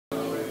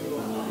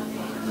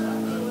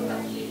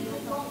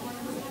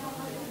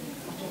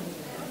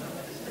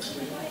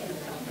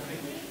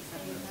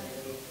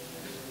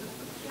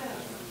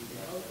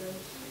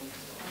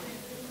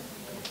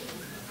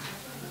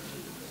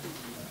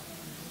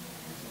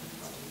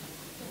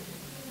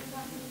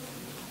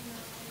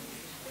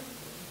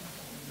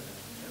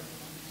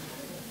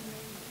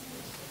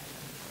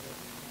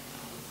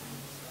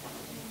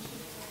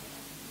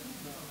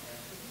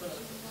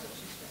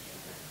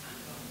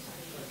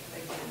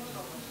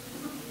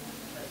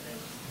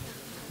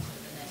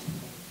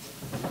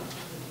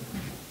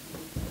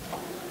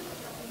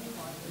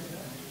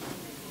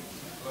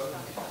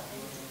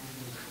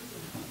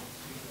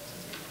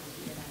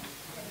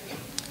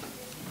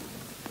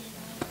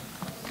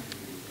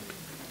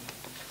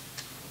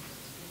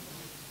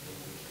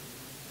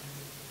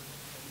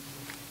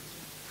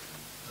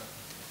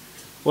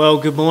Well,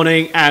 good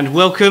morning and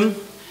welcome.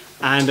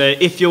 And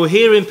if you're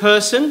here in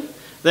person,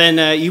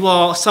 then you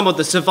are some of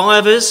the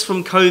survivors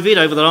from COVID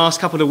over the last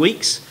couple of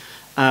weeks.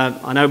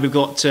 I know we've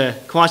got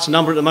quite a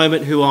number at the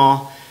moment who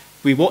are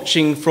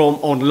watching from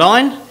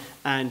online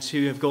and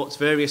who have got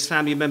various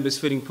family members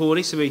feeling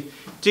poorly. So we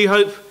do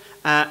hope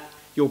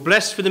you're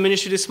blessed for the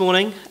ministry this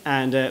morning,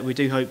 and we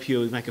do hope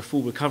you'll make a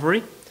full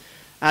recovery.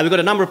 We've got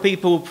a number of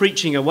people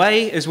preaching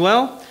away as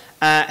well,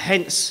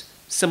 hence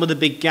some of the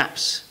big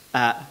gaps.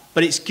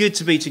 But it's good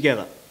to be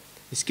together.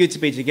 It's good to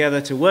be together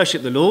to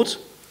worship the Lord.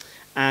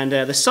 And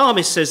the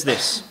psalmist says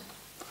this.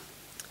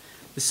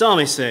 The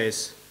psalmist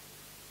says,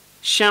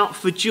 "Shout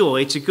for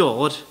joy to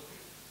God,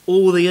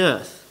 all the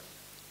earth.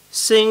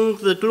 Sing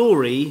the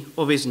glory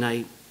of his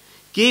name.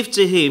 Give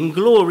to him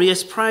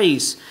glorious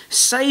praise.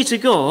 Say to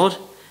God,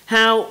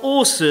 how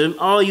awesome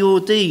are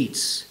your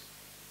deeds.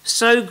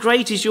 So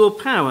great is your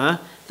power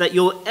that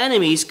your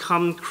enemies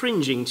come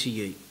cringing to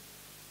you.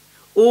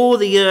 All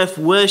the earth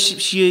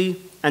worships you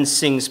and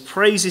sings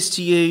praises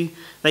to you.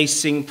 They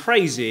sing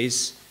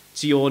praises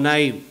to your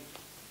name."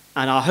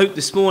 And our hope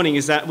this morning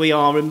is that we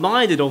are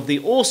reminded of the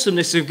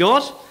awesomeness of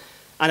God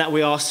and that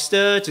we are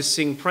stirred to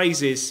sing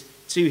praises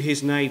to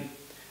his name.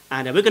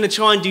 And we're going to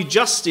try and do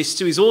justice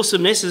to his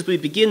awesomeness as we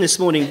begin this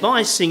morning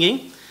by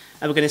singing.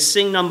 And we're going to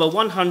sing number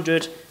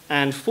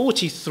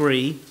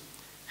 143,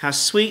 How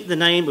Sweet the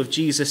Name of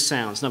Jesus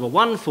Sounds. Number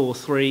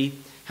 143,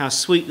 How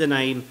Sweet the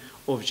Name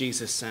of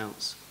Jesus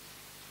Sounds.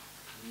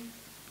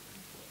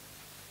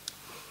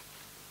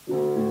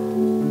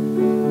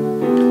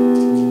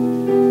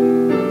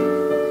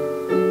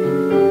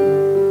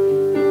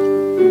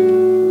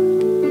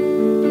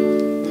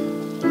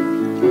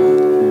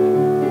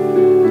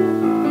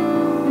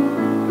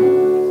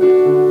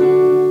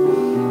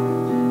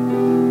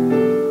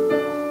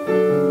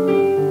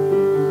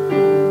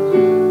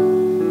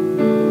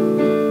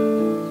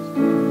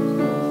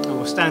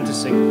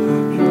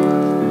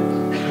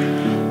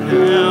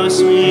 How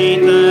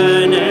sweet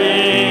the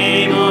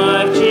name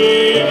of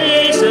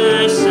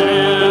Jesus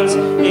sounds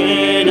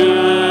in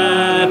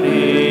a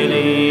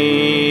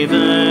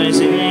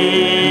believer's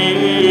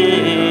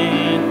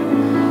ear.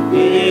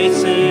 It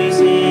soothes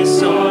his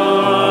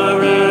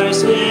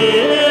sorrows,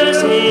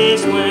 heals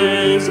his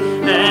wounds,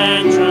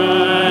 and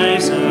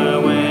drives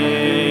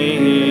away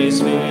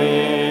his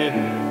fear.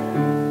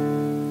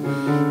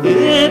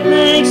 It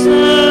makes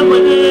the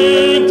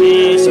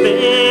wounded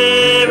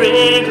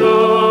spirit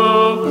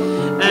whole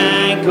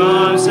and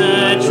calms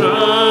the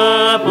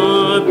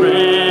troubled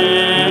breast.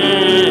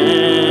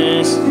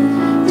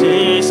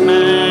 'Tis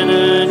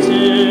manna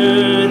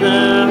to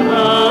the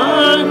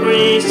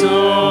hungry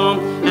soul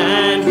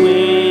and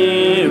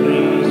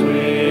weary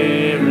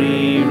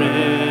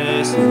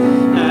rest.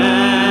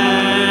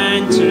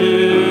 And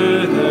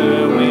to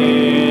the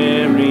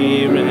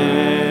weary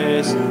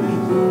rest.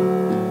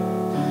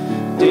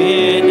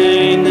 Did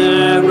name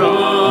the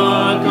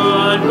rock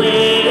on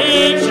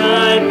which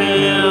I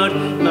build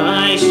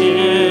my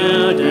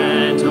shield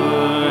and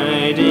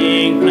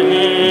hiding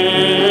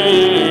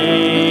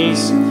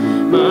place,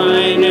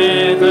 my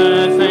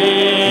never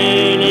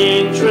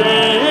failing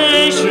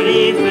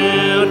treasury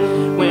filled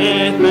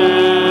with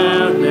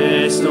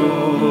boundless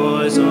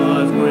stores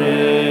of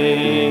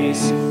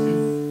grace.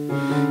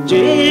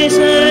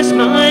 Jesus,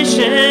 my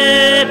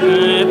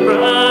shepherd,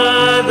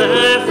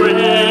 brother,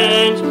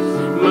 friend,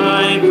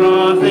 my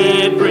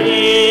prophet,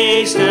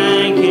 priest,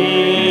 and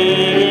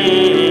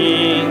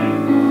king,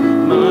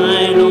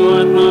 my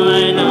Lord,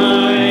 my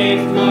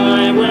life,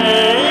 my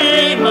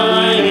way,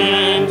 my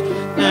end,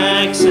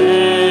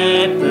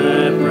 accept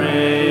the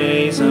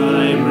praise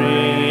I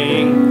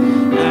bring.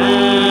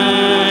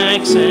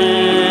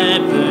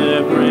 Accept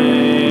the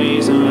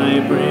praise I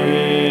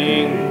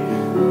bring.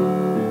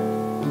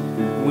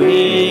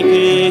 Weak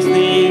is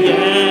the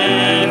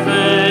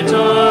effort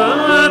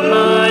of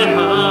my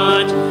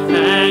heart,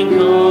 and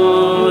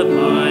cold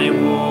my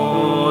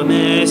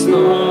warmest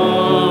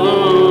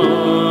thought.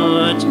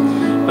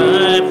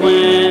 But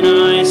when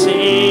I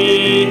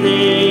see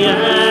thee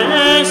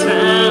as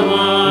thou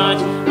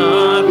art,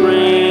 I'll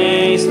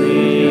praise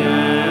thee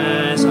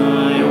as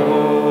I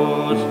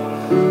ought.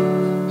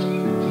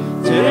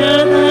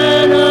 Till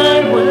then I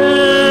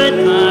would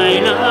thy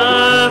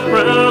love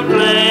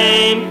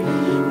proclaim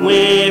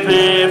with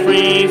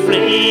every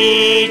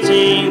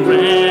fleeting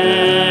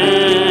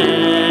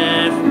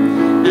breath,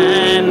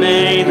 and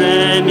may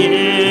the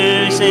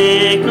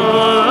music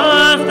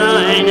of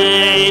thy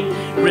name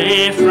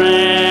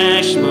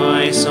refresh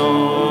my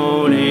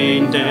soul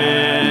in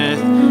death.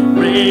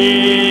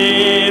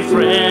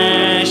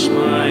 Refresh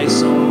my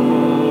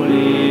soul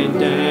in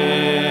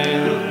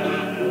death.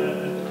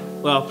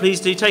 Well, please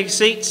do take a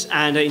seat,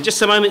 and in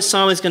just a moment,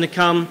 Simon's going to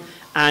come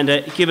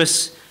and give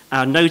us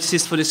our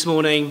notices for this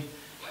morning.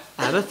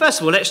 But first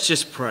of all, let's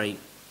just pray.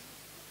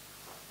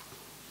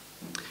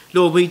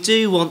 Lord, we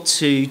do want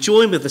to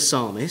join with the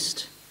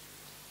psalmist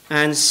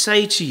and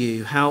say to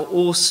you, how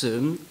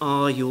awesome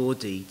are your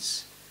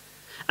deeds.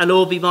 And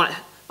Lord, we might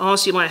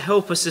ask you might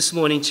help us this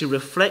morning to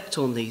reflect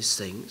on these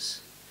things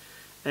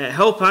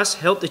Help us,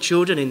 help the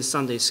children in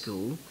Sunday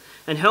school,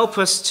 and help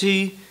us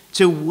to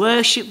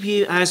worship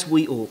you as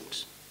we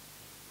ought.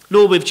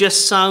 Lord, we've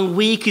just sung,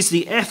 weak is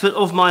the effort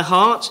of my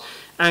heart,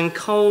 and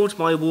cold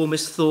my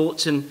warmest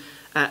thought, and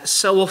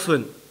so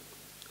often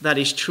that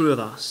is true of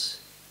us.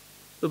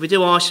 But we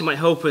do ask you might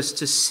help us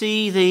to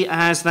see thee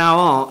as thou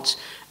art,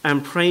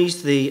 and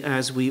praise thee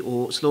as we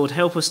ought. Lord,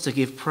 help us to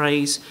give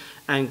praise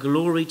and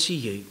glory to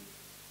you.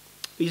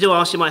 We do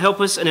ask you might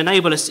help us and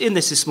enable us in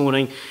this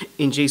morning.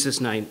 In Jesus'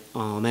 name,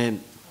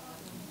 amen.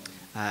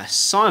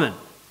 Simon.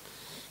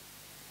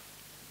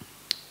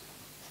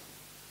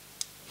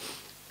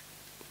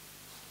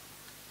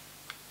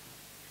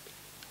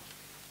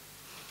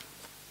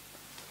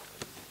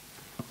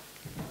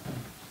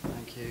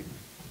 Thank you.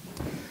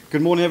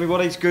 Good morning,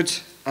 everybody. It's good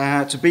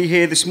to be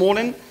here this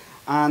morning.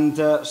 And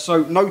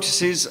so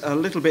notices a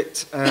little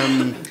bit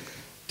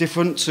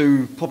different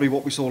to probably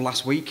what we saw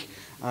last week.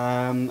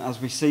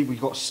 As we see, we've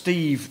got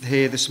Steve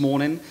here this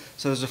morning.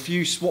 So there's a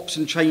few swaps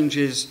and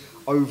changes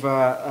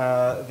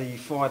over the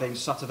Friday and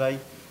Saturday,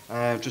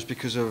 just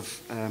because of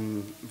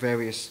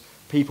various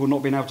people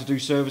not being able to do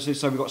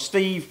services. So we've got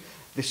Steve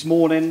this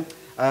morning.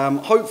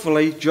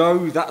 Hopefully,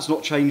 Joe, that's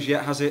not changed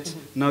yet, has it?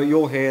 No,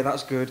 you're here,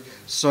 that's good.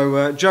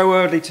 So Joe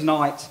early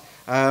tonight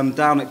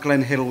down at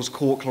Glen Hills,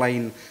 Cork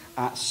Lane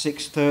at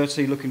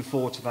 6:30, looking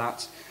forward to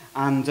that.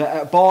 And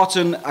at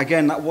Barton,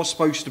 again, that was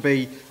supposed to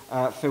be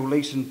Phil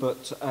Leeson,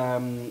 but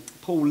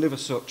Paul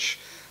Liversuch,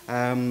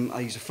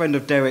 he's a friend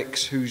of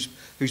Derek's who's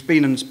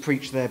been and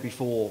preached there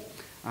before,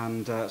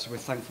 and so we're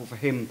thankful for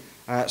him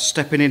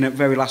stepping in at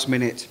very last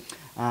minute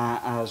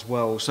as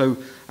well. So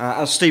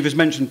as Steve has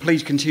mentioned,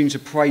 please continue to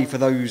pray for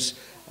those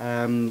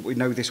we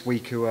know this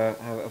week who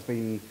have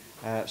been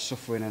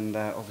suffering and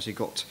obviously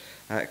got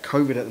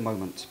COVID at the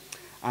moment.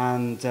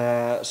 And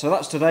so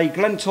that's today.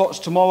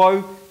 Glencroft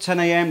tomorrow, 10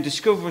 a.m.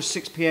 Discover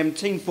 6 p.m.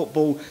 Team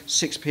football,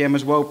 6 p.m.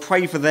 as well.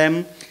 Pray for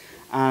them.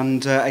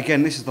 And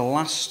again, this is the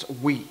last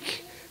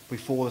week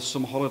before the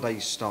summer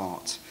holidays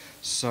start.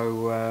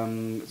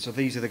 So so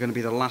these are going to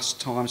be the last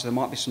times. So there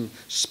might be some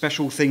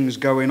special things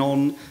going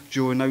on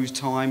during those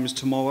times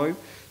tomorrow.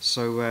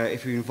 So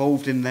if you're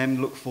involved in them,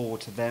 look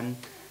forward to them.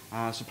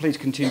 So please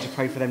continue to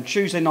pray for them.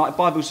 Tuesday night,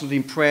 Bible study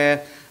and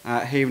prayer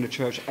here in the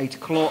church at 8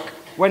 o'clock.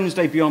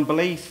 Wednesday, Beyond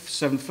Belief,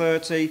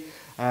 7:30.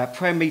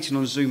 Prayer meeting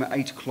on Zoom at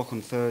 8 o'clock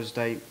on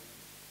Thursday.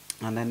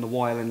 And then the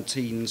YLN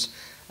Teens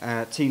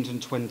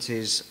and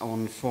 20s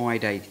on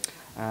Friday.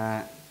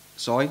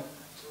 Sorry?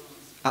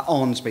 At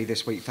Arnsby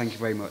this week, thank you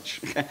very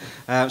much.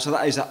 So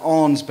that is at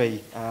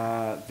Arnsby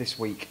this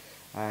week,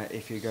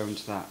 if you're going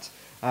to that.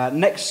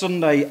 Next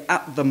Sunday,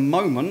 at the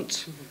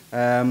moment,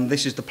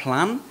 this is the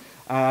plan.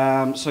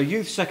 So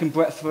youth second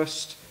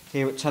breakfast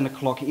here at 10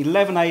 o'clock.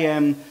 11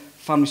 a.m.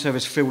 family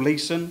service, Phil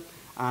Leeson.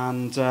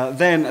 And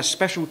then a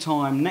special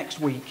time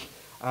next week,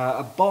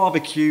 a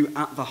barbecue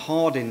at the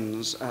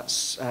Hardins at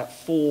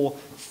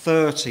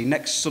 4:30,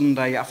 next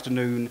Sunday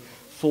afternoon,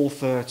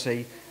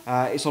 4:30.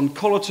 It's on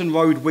Collerton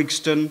Road,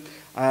 Wigston.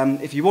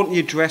 If you want the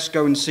address,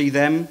 go and see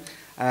them.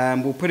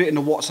 We'll put it in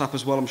the WhatsApp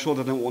as well. I'm sure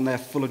they don't want their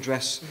full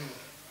address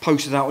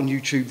posted out on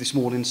YouTube this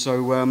morning.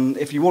 So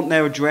if you want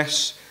their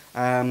address,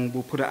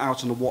 we'll put it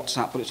out on the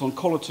WhatsApp. But it's on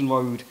Collerton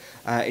Road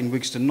in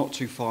Wigston, not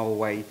too far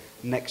away,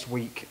 next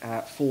week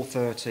at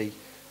 4:30,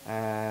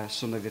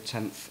 Sunday the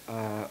 10th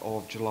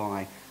of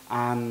July.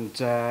 And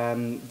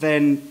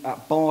then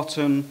at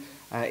Barton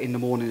in the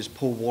morning is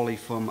Paul Wally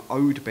from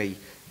Odeby.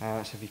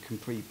 So if you can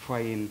be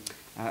praying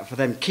for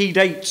them. Key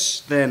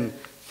dates then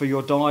for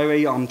your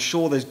diary. I'm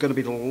sure there's going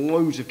to be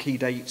loads of key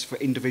dates for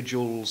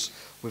individuals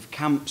with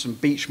camps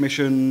and beach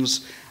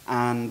missions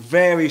and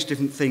various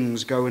different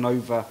things going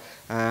over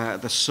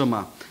the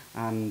summer.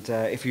 And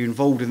if you're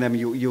involved in them,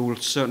 you'll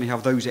certainly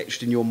have those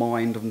etched in your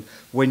mind and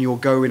when you're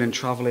going and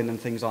travelling and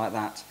things like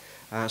that.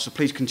 So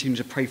please continue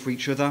to pray for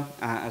each other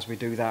as we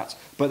do that.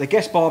 But the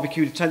guest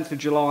barbecue, the 10th of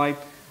July,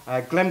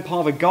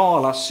 Glenparva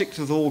Gala, 6th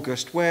of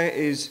August.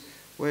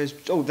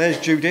 Oh, there's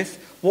Judith.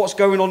 What's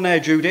going on there,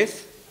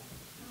 Judith?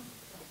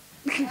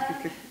 There's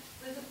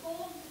a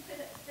form to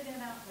fill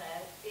in out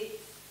there.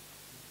 It's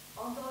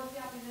on Dorothy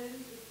Avenue,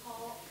 the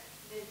park,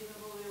 near the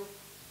Memorial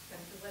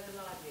Centre where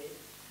the library is.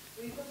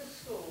 We've got a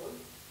stall,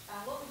 and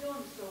what we do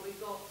on the stall,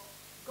 we've got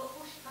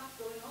bush craft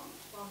going on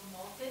from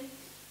Martin,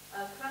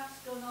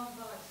 crafts going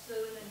on by Sue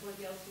and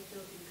everybody else who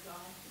feels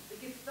inclined. We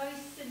give very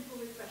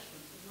simple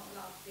refreshments. We're not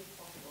allowed to give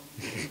possible.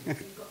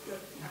 We've got to go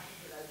to the cafe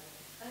below.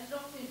 And it's an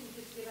opportunity to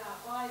just give out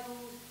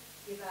Bibles,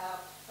 give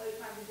out Hope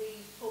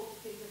magazines, talk to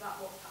people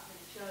about what's happening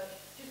in church,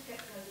 just get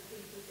to know the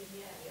people in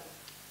the area.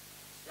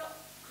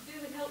 Could do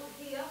with help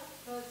here,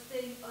 first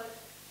thing, tend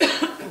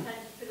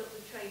to fill up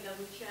the trailer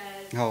with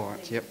chairs. All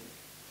right, yep.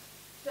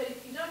 So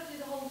if you don't do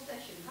the whole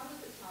session, have a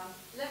look at the time,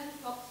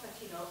 11 o'clock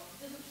setting up,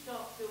 it doesn't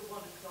start till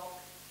 1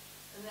 o'clock,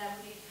 and then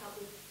we need help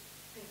with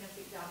picking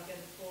everything down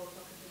again at 4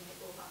 o'clock and bringing it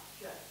all back to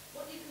church.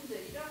 What you can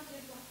do, you don't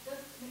commit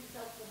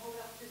yourself to the whole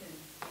afternoon.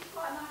 It's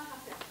quite a nice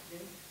happy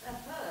afternoon. I've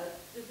heard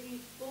there's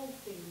these ball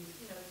things,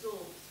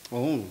 absorbed.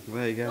 Oh,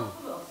 there you go. Not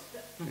from us,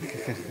 but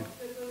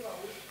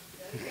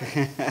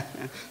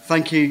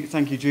Thank you,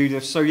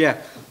 Judith. So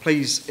yeah,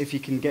 please, if you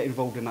can get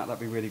involved in that, that'd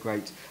be really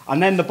great.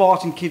 And then the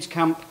Barton Kids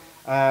Camp,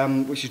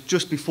 which is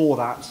just before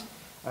that,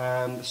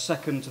 the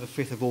 2nd to the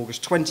 5th of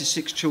August.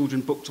 26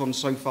 children booked on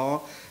so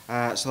far,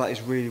 so that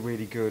is really,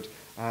 really good.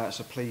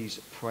 So please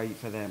pray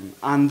for them.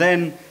 And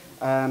then,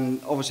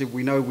 obviously,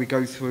 we know we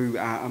go through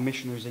our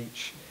missionaries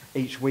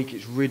each week.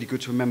 It's really good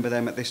to remember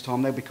them at this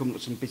time. They'll be coming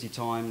at some busy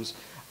times.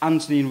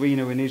 Anthony and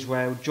Rena in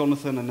Israel,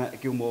 Jonathan and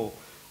Annette Gilmore,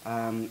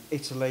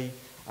 Italy,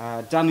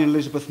 Daniel and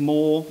Elizabeth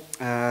Moore,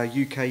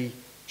 UK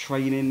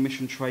training,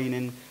 mission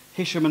training,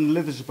 Hisham and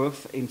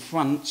Elizabeth in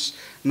France.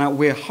 Now,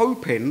 we're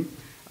hoping,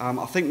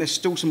 I think there's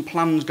still some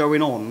plans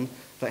going on,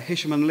 that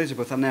Hisham and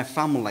Elizabeth and their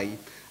family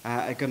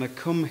are going to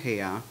come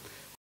here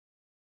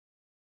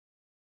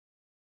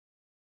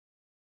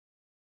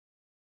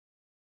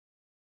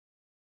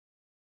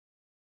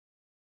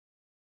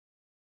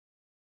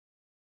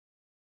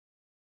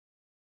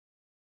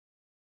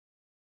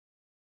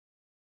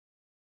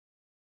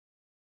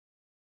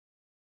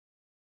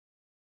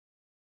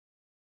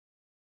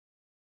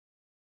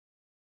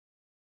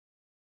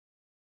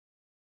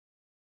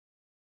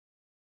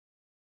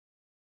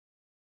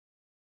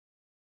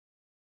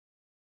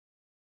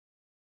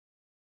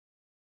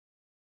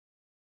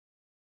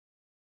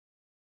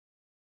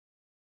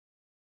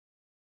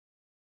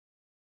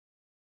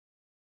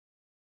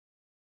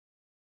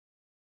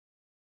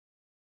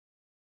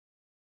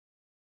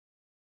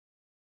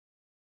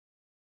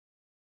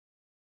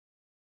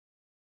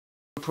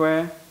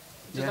prayer.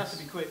 Just have to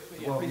be quick.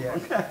 But yeah, Well,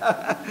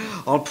 yeah.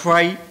 I'll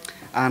pray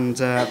and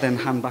then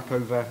hand back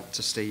over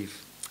to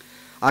Steve.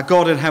 Our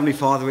God and Heavenly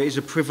Father, it is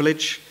a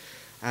privilege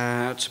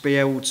to be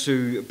able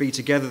to be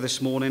together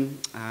this morning.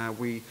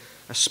 We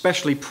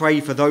especially pray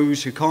for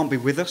those who can't be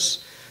with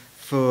us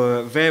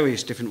for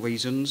various different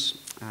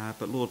reasons.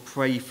 But Lord,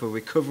 pray for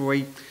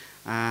recovery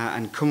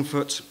and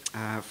comfort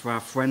for our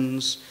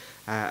friends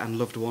and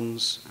loved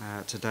ones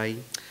today.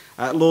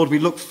 Lord, we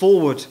look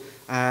forward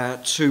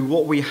to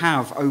what we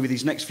have over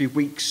these next few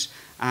weeks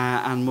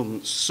and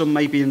months. Some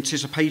may be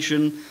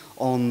anticipation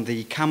on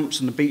the camps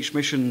and the beach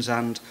missions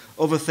and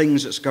other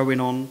things that's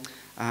going on.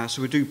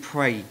 So we do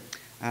pray,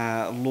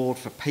 Lord,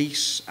 for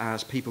peace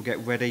as people get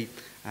ready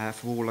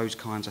for all those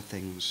kinds of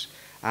things.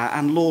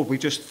 And Lord, we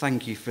just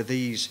thank you for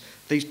these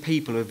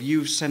people who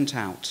you've sent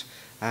out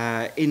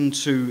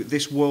into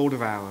this world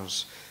of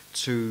ours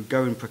to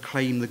go and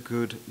proclaim the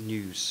good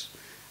news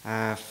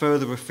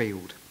further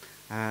afield.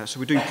 So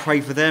we do pray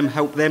for them,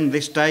 help them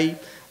this day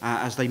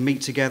as they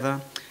meet together.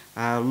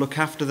 Look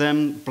after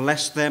them,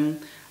 bless them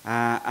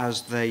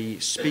as they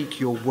speak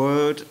your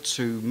word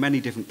to many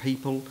different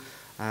people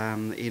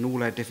in all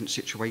their different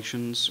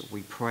situations,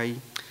 we pray.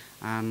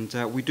 And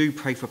we do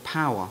pray for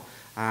power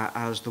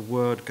as the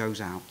word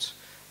goes out.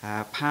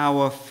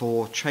 Power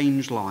for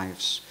changed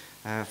lives,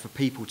 for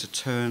people to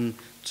turn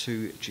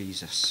to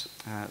Jesus.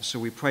 So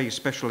we pray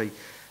especially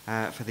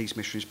for these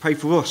missionaries. Pray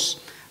for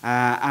us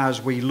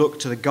as we look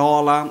to the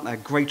gala, a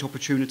great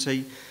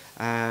opportunity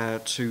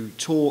to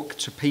talk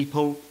to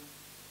people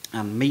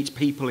and meet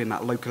people in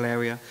that local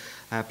area.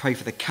 Pray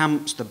for the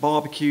camps, the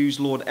barbecues,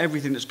 Lord,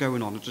 everything that's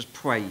going on. And just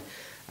pray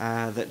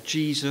that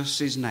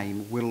Jesus'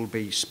 name will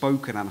be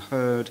spoken and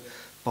heard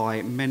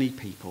by many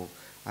people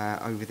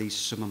over these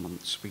summer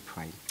months, we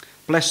pray.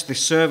 Bless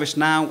this service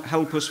now.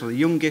 Help us, from the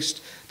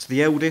youngest to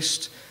the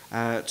eldest,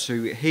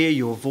 to hear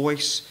your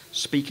voice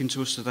speaking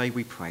to us today,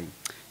 we pray.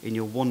 In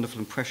your wonderful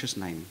and precious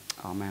name.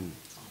 Amen.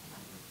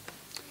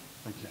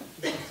 Thank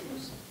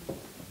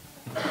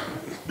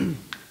you.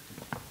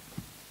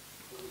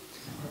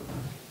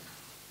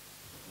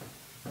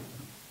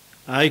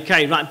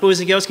 Okay, right,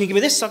 boys and girls, can you give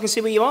me this so I can see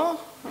where you are?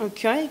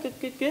 Okay,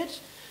 good. Good.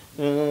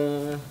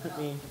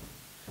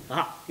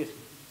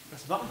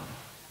 Press the button.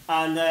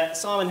 And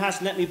Simon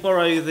has let me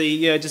borrow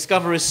the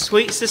Discoverer's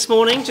sweets this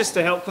morning just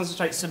to help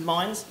concentrate some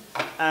minds.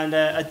 And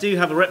I do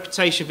have a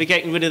reputation for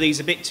getting rid of these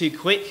a bit too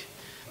quick,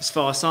 as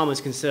far as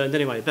Simon's concerned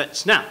anyway.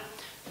 But now,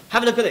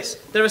 have a look at this.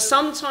 There are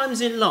some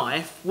times in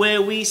life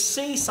where we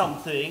see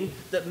something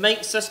that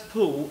makes us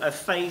pull a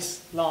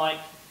face like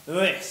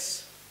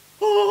this.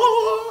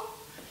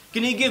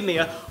 Can you give me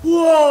a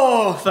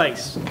whoa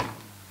face?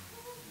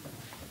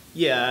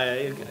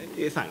 Yeah,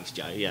 thanks,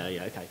 Joe. Yeah,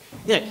 okay.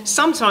 Yeah,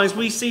 sometimes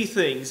we see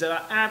things that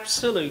are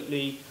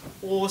absolutely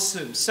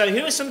awesome. So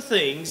here are some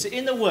things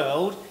in the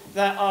world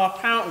that are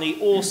apparently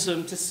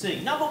awesome to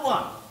see. Number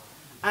one,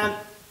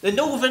 the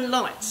Northern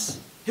Lights.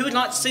 Who would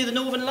like to see the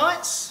Northern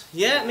Lights?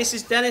 Yeah,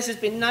 Mrs. Dennis has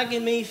been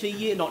nagging me for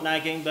years. Not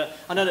nagging, but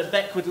I know that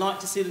Beck would like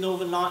to see the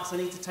Northern Lights. I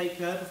need to take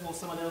her before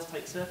someone else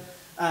takes her.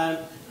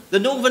 The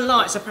Northern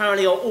Lights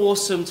apparently are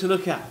awesome to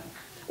look at.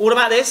 All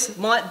about this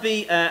might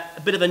be a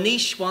bit of a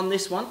niche one,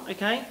 this one,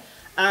 okay?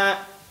 A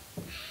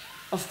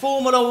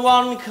Formula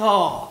One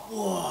car.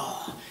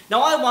 Whoa.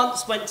 Now, I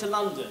once went to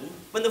London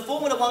when the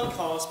Formula One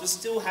cars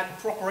still had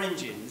proper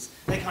engines.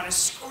 They kind of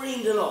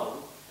screamed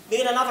along. Me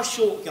and another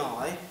short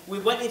guy, we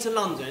went into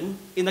London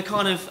in the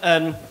kind of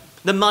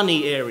the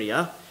money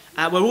area,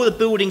 where all the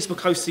buildings were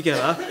close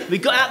together. We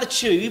got out the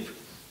tube,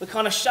 were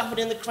kind of shuffled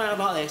in the crowd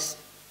like this,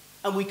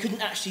 and we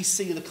couldn't actually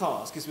see the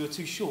cars because we were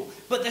too short.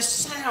 But the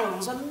sound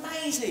was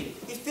amazing.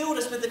 It filled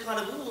us with the kind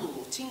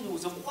of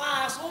tingles of,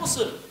 wow, it's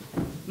awesome.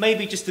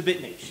 Maybe just a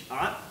bit niche, all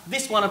right?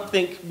 This one I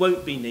think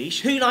won't be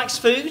niche. Who likes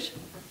food?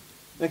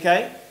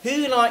 Okay.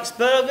 Who likes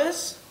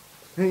burgers?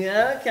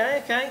 Yeah,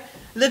 okay.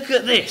 Look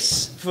at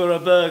this for a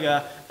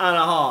burger and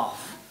a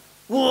half.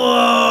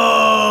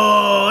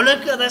 Whoa!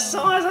 Look at the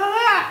size of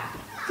that!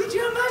 Could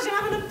you imagine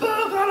having a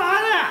burger like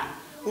that?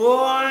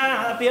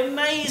 Wow, that'd be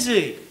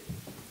amazing.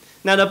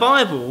 Now, the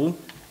Bible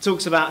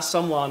talks about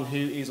someone who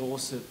is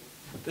awesome.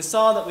 The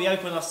psalm that we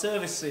open our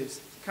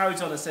services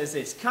carries on and says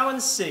this: come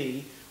and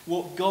see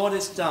what God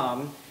has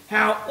done,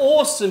 how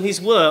awesome his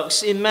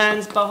works in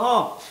man's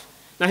behalf.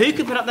 Now, who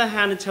can put up their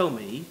hand and tell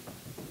me?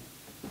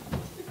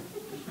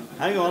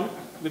 Hang on,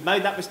 we've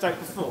made that mistake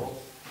before.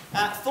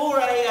 For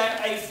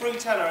a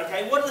fruiteller,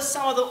 okay, what are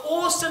some of the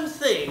awesome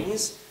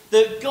things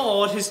that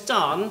God has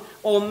done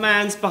on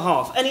man's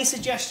behalf? Any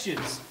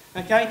suggestions?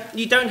 Okay,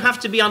 you don't have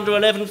to be under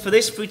 11 for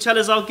this.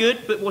 Frutellers are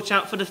good, but watch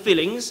out for the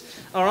fillings.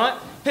 All right,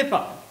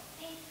 Pippa.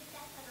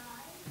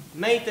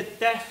 Made the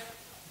death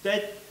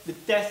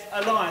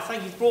alive.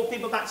 Thank you. You've brought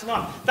people back to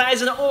life. That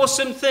is an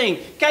awesome thing.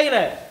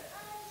 Caleb.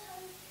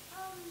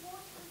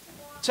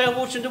 Turn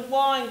water into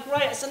wine. Great.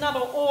 That's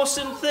another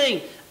awesome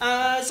thing.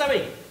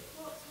 Zoe.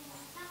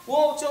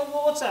 Water.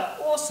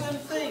 Awesome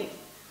thing.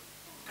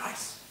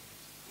 Grace.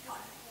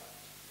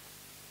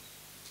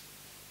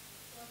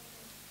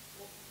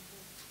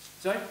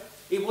 Sorry?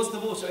 It was the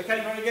water.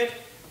 Okay, very good.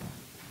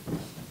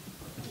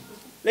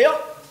 Leo?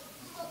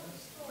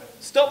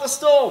 Stop the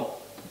storm.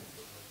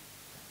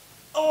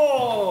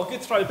 Oh,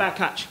 good throw, bad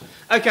catch.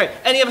 Okay,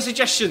 any other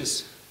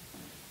suggestions?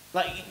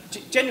 Like,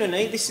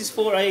 genuinely, this is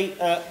for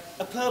a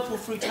purple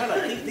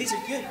frutella. These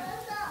are good.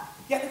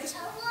 Yeah, because...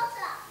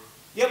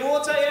 Yeah,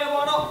 water, yeah,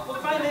 why not? We'll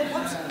claim it.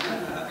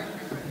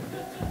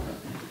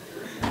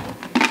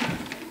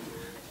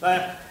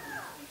 There.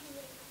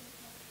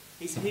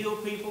 He's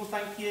healed people,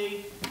 thank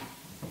you.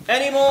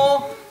 Any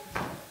more?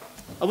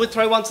 I would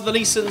throw one to the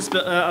Leesons,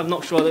 but I'm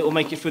not sure that it will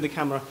make it through the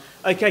camera.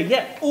 Okay,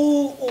 yeah,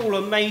 all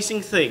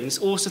amazing things,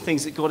 awesome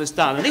things that God has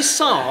done. And this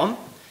psalm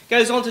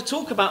goes on to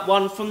talk about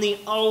one from the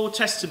Old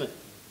Testament.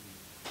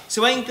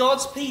 So when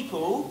God's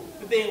people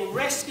were being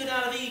rescued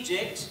out of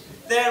Egypt,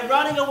 they're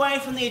running away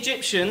from the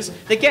Egyptians.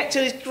 They get to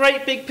this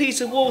great big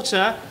piece of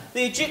water.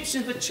 The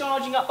Egyptians were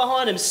charging up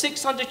behind them.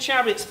 600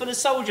 chariots full of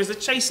soldiers are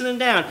chasing them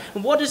down.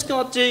 And what does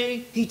God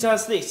do? He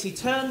does this. He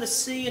turned the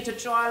sea into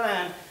dry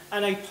land,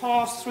 and they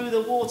passed through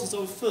the waters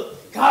on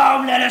foot.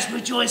 Come, let us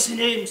rejoice in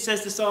him,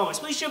 says the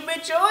psalmist. We should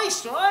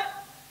rejoice, right?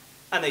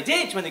 And they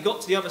did when they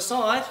got to the other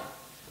side.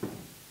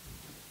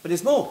 But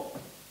there's more.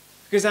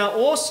 Because our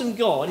awesome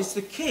God is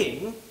the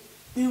King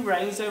who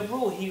reigns over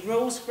all. He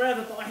rules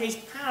forever by his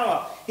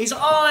power. His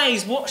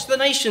eyes watch the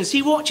nations.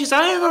 He watches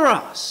over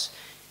us.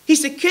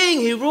 He's the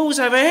King who rules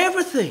over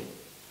everything,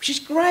 which is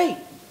great.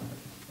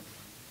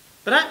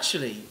 But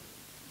actually,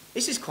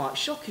 this is quite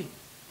shocking.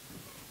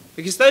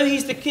 Because though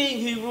he's the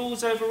King who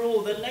rules over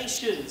all the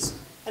nations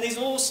and his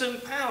awesome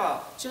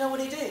power, do you know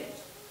what he did?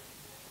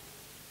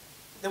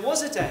 There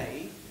was a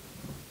day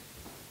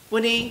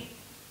when he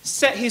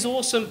set his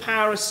awesome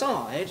power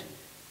aside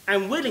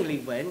and willingly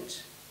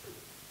went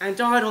and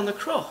died on the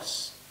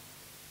cross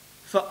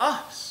for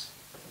us.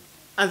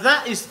 And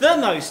that is the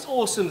most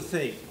awesome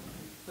thing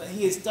that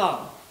he has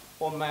done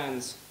on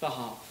man's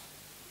behalf.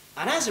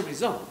 And as a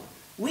result,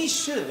 we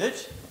should,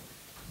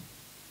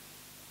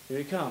 here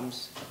he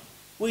comes,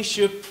 we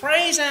should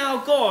praise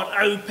our God,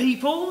 O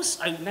peoples,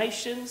 O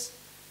nations.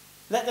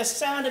 Let the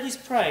sound of his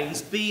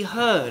praise be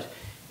heard.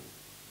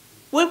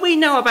 When we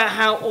know about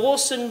how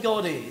awesome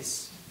God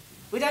is,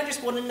 we don't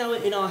just want to know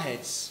it in our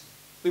heads.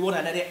 We want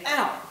to let it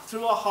out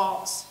through our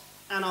hearts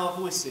and our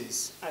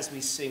voices as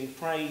we sing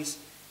praise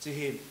to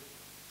him.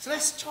 So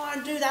let's try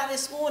and do that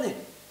this morning.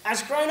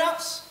 As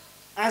grown-ups,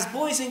 as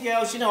boys and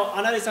girls, you know,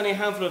 I know there's only a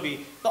handful of you,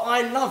 but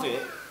I love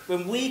it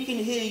when we can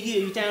hear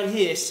you down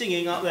here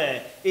singing up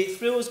there. It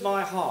thrills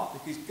my heart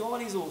because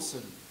God is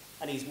awesome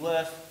and he's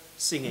worth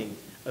singing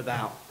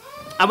about.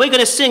 And we're going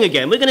to sing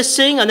again. We're going to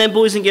sing, and then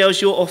boys and girls,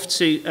 you're off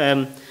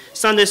to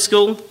Sunday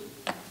school.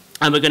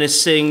 And we're going to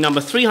sing number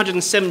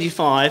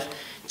 375,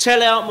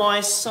 Tell Out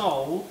My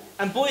Soul.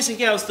 And boys and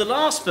girls, the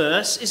last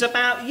verse is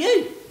about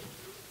you.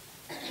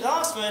 The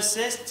last verse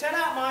says, Tell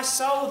out my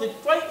soul the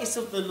greatness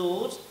of the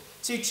Lord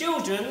to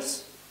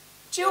children's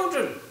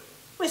children.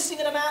 We're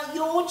singing about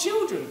your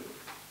children.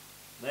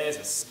 There's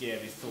a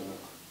scary thought.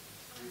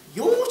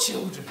 Your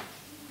children.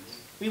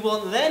 We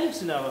want them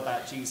to know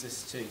about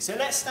Jesus too. So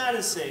let's stand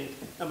and sing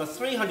number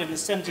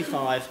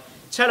 375,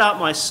 Tell Out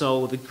My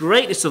Soul the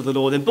greatness of the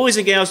Lord. And boys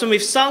and girls, when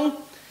we've sung,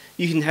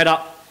 you can head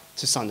up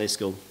to Sunday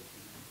school.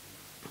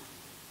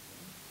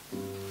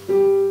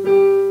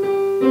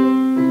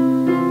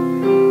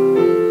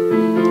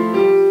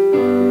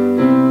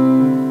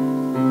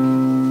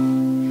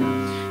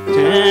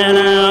 Tell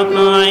out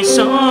my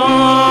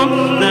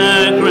song,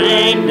 the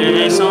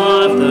greatness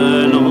of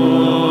the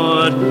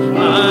Lord,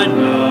 a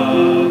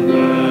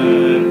numberless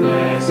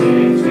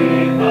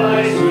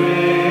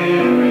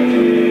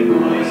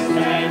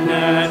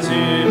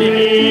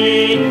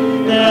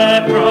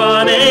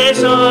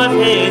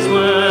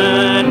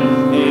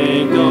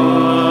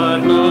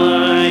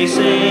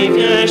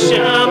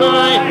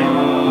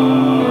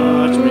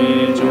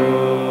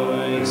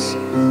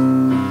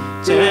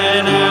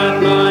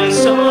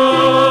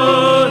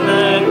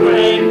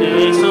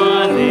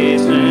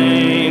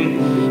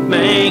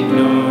make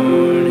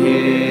known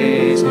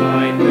his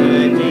might,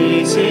 the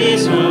deeds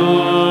his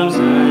arms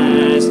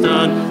has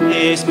done,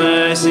 his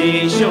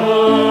mercy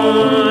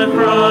sure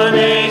from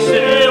age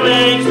to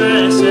age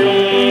the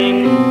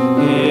same.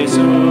 His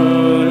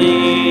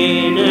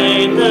holy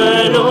name,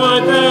 the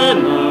Lord, the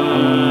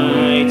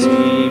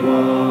mighty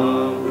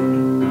one.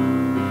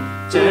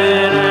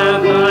 Tell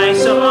out my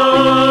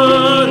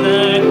soul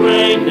the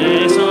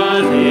greatness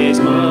of his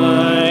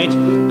might,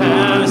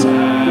 powers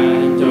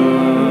and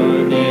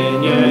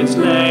dominions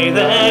lay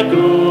their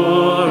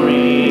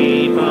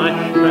glory by,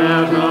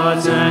 proud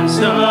hearts and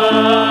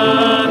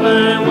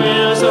stubborn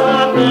wills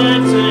of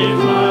men to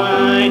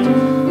fight.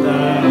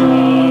 The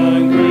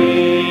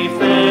hungry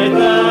fed,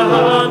 the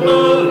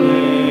humble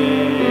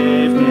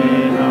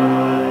lifted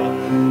high.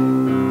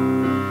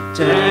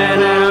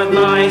 Tell out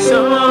my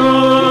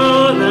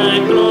soul the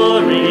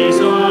glories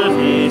of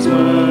his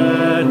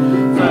word,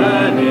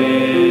 firm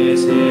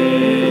is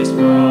his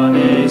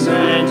promise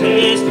and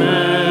his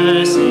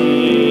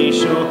mercy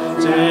sure.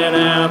 Tell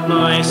out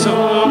my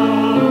soul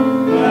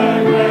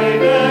the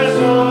greatness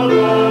of the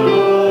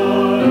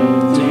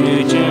Lord,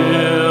 to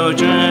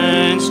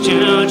children's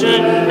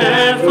children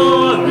and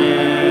forevermore.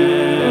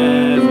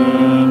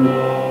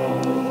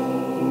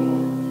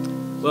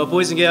 Well,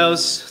 boys and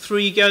girls, through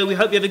you go. We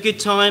hope you have a good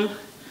time.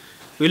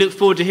 We look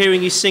forward to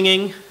hearing you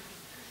singing.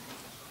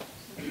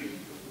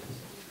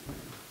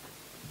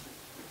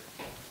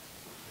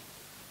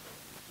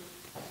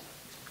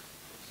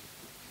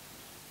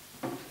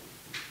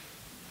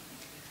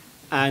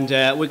 And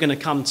we're going to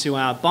come to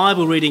our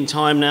Bible reading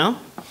time now.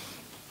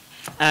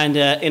 And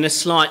in a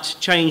slight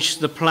change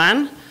to the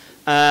plan,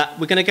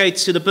 we're going to go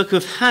to the book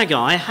of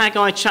Haggai,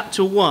 Haggai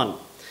chapter 1.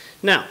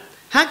 Now,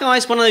 Haggai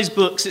is one of those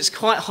books that's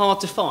quite hard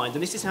to find,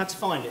 and this is how to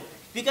find it.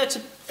 If you go to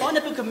find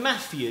the book of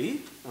Matthew,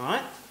 all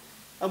right,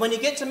 and when you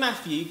get to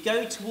Matthew,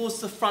 go towards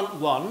the front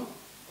one,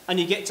 and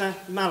you get to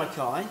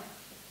Malachi.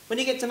 When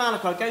you get to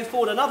Malachi, go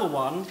forward another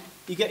one,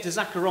 you get to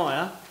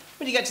Zechariah.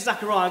 When you get to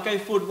Zechariah, go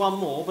forward one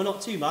more, but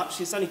not too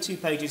much, it's only 2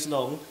 pages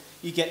long,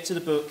 you get to the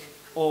book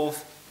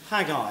of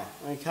Haggai,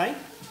 okay?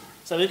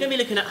 So we're going to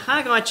be looking at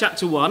Haggai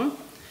chapter 1.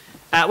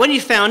 When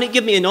you found it,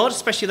 give me a nod,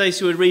 especially those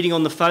who are reading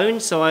on the phone,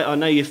 so I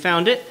know you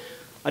found it.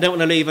 I don't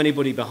want to leave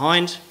anybody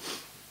behind.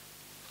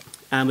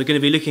 And we're going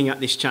to be looking at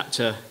this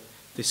chapter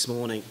this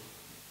morning.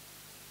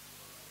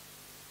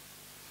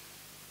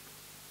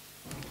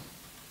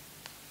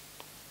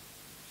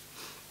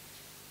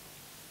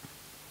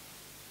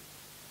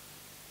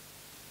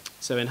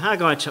 So in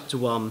Haggai chapter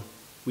 1,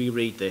 we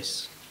read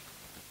this.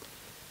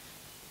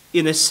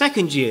 In the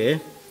 2nd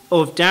year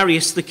of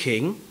Darius the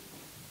king,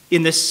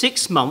 in the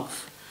 6th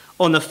month,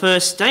 on the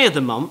 1st day of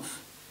the month,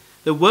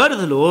 the word of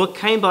the Lord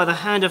came by the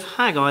hand of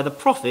Haggai the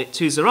prophet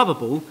to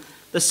Zerubbabel,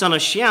 the son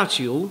of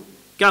Shealtiel,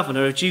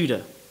 governor of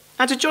Judah,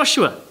 and to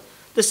Joshua,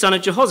 the son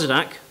of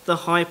Jehozadak, the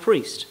high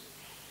priest.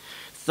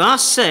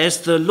 Thus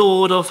says the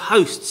Lord of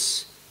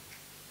hosts,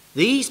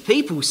 these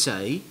people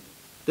say,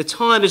 the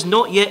time has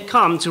not yet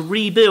come to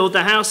rebuild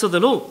the house of the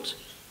Lord.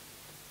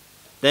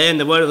 Then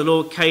the word of the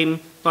Lord came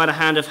by the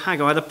hand of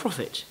Haggai the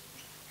prophet.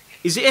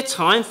 Is it a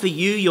time for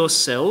you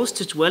yourselves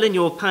to dwell in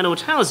your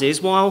panelled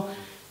houses while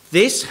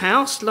this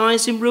house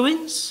lies in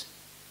ruins?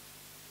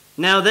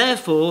 Now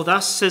therefore,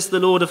 thus says the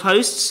Lord of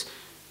hosts,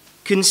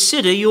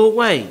 consider your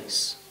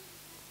ways.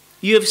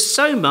 You have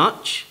sown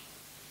much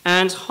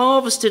and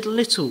harvested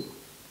little.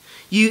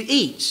 You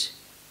eat,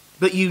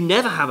 but you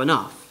never have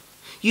enough.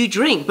 You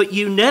drink, but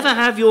you never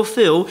have your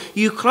fill.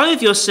 You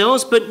clothe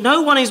yourselves, but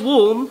no one is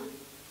warm.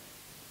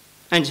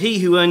 And he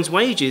who earns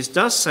wages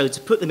does so to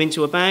put them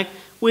into a bag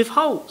with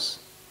holes.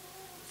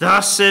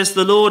 Thus says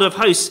the Lord of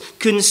hosts,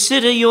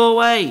 consider your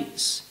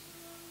ways.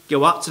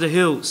 Go up to the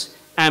hills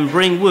and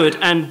bring wood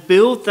and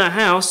build the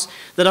house,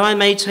 that I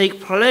may take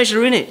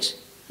pleasure in it,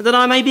 and that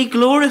I may be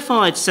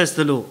glorified, says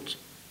the Lord.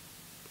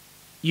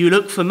 You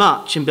looked for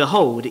much, and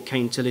behold, it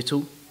came to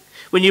little.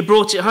 When you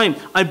brought it home,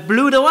 I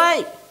blew it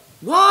away.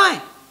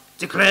 Why?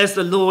 Declares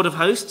the Lord of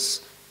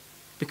hosts.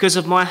 Because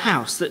of my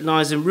house that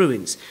lies in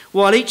ruins,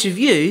 while each of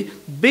you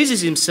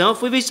busies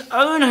himself with his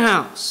own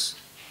house.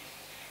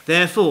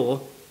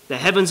 Therefore, the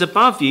heavens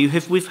above you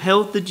have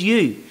withheld the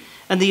dew,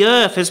 and the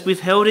earth has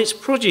withheld its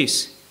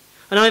produce.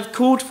 And I have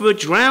called for a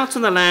drought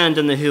on the land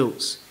and the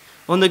hills,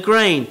 on the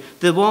grain,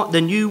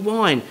 the new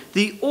wine,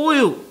 the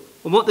oil,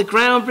 on what the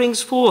ground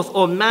brings forth,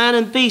 on man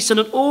and beast, and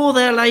on all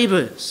their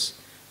labours.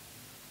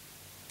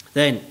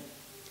 Then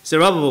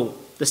Zerubbabel,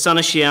 the son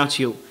of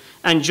Shealtiel,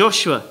 and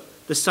Joshua,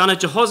 the son of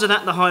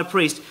Jehozadak the high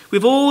priest,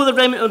 with all the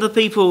remnant of the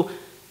people,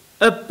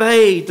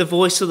 obeyed the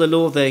voice of the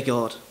Lord their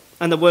God,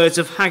 and the words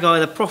of Haggai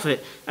the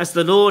prophet, as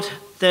the Lord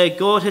their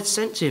God had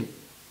sent him.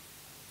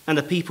 And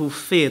the people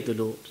feared the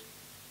Lord.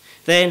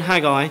 Then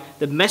Haggai,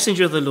 the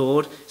messenger of the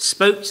Lord,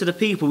 spoke to the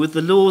people with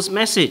the Lord's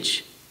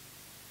message.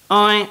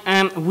 I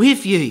am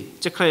with you,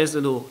 declares the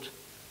Lord.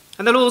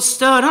 And the Lord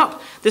stirred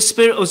up the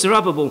spirit of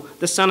Zerubbabel,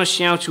 the son of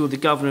Shealtiel, the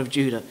governor of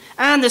Judah,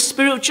 and the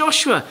spirit of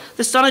Joshua,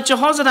 the son of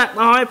Jehozadak,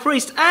 the high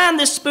priest, and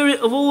the spirit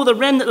of all the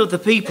remnant of the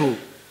people.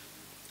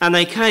 And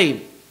they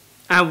came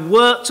and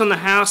worked on the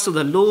house of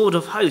the Lord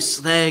of hosts,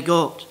 their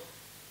God,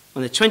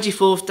 on the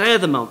 24th day of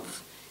the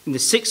month, in the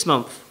 6th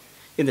month,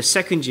 in the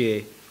 2nd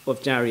year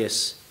of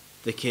Darius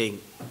the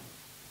king.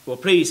 Well,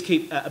 please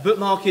keep a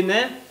bookmark in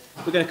there.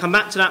 We're going to come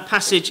back to that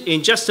passage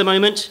in just a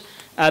moment.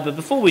 But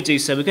before we do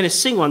so, we're going to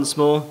sing once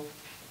more.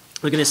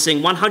 We're going to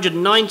sing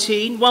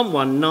 119,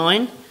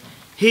 119,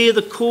 Hear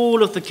the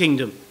Call of the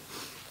Kingdom.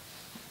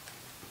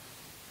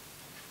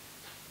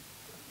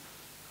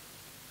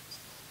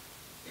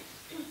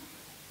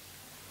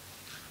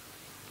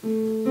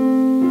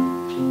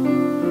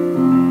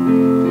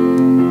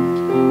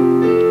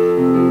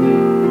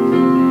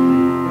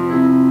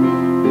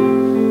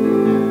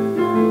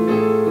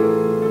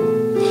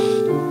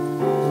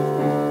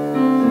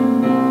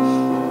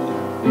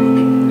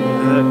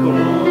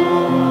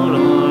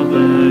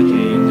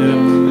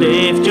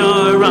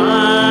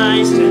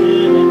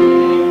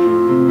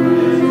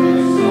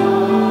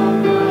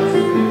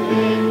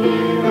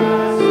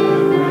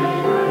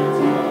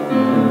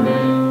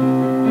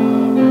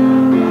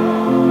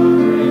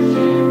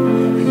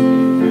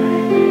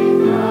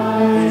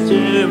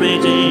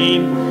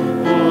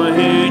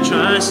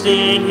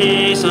 In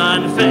his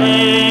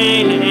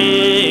unfailing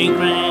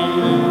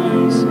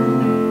grace,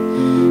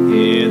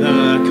 hear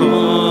the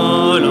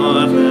call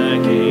of the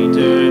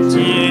kingdom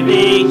to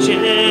be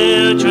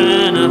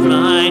children of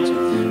light,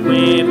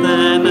 with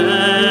the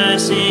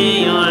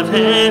mercy of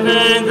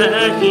heaven,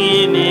 the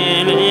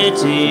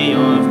humility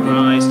of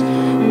Christ,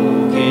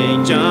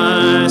 walking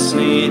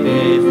justly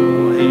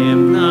before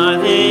him,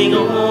 loving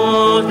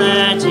all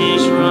that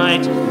is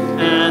right,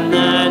 and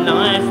the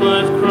life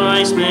of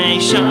Christ may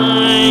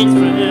shine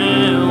through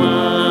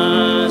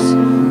us.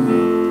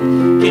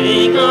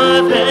 King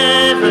of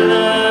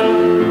heaven,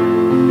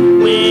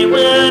 we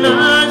will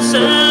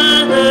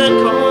answer the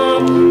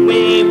call,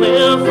 we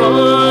will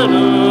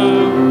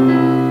follow,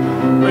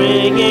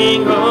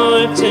 bringing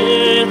hope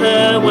to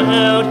the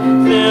world,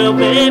 filled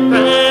with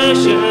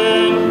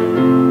passion,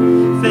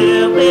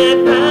 filled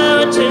with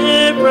power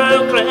to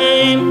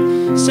proclaim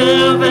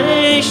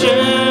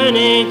salvation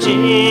in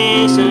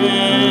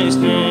Jesus'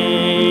 name.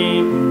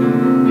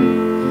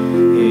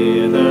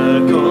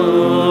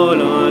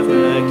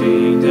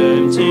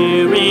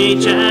 To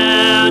reach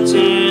out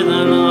to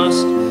the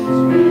lost,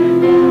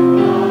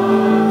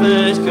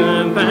 first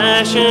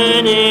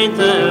compassion in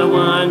the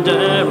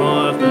wonder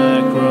of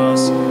the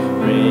cross,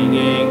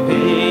 bringing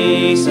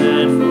peace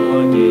and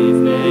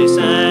forgiveness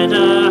and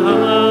a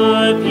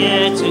hope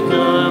yet to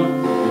come.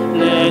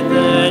 Let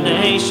the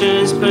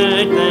nations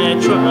put their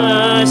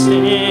trust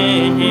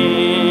in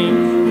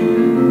him.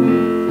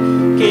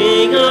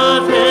 King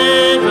of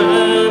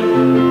heaven,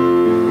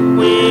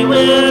 we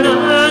will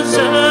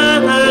answer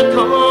the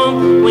call,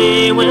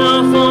 we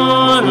will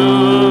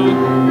follow,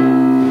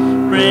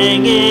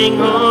 bringing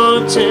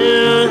hope to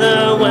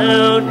the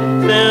world,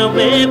 filled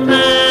with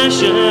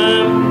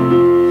passion,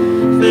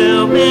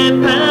 filled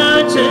with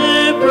power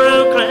to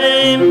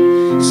proclaim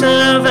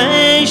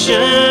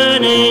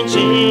salvation in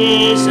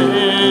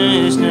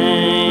Jesus'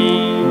 name.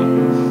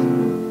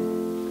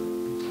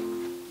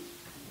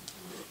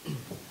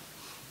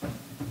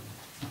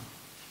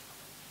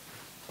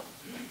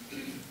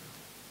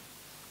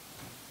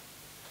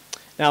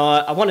 Now,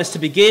 I want us to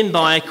begin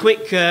by a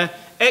quick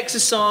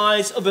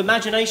exercise of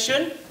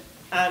imagination.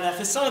 And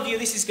for some of you,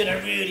 this is going to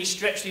really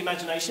stretch the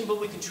imagination, but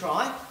we can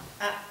try.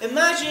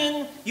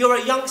 Imagine you're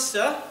a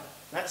youngster,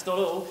 that's not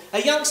all,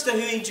 a youngster who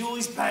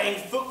enjoys playing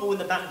football in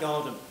the back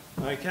garden,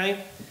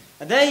 okay?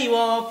 And there you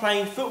are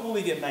playing football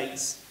with your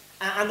mates,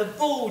 and the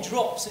ball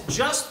drops at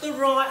just the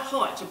right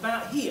height,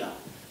 about here,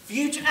 for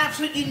you to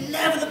absolutely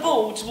lever the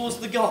ball towards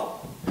the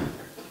goal.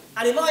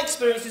 And in my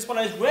experience, it's one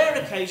of those rare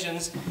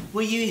occasions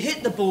where you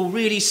hit the ball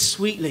really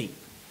sweetly.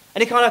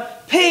 And it kind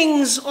of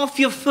pings off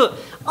your foot,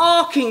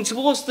 arcing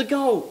towards the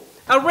goal,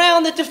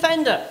 around the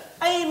defender,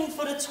 aiming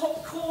for the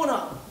top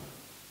corner.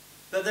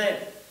 But then,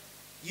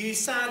 you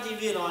sadly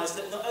realise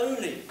that not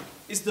only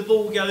is the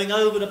ball going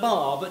over the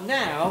bar, but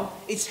now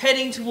it's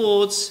heading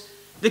towards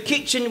the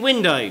kitchen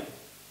window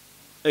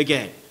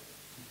again.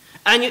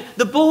 And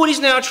the ball is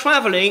now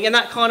travelling in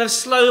that kind of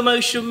slow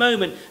motion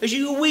moment as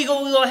you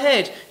wiggle your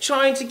head,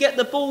 trying to get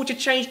the ball to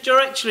change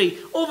directory.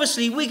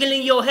 Obviously,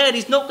 wiggling your head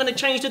is not going to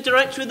change the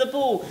directory of the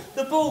ball.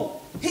 The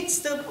ball hits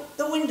the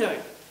window.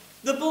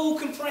 The ball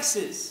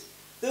compresses.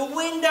 The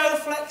window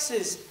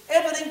flexes.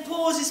 Everything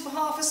pauses for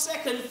half a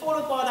second,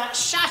 followed by that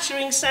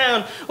shattering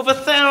sound of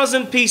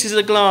 1,000 pieces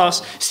of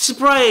glass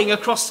spraying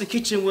across the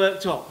kitchen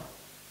worktop.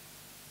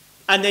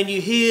 And then you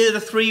hear the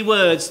three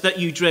words that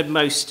you dread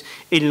most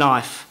in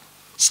life.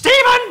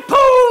 Stephen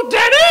Paul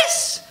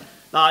Dennis!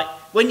 Like,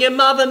 when your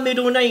mother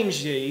middle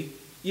names you,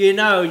 you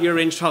know you're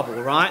in trouble,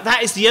 right?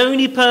 That is the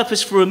only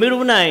purpose for a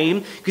middle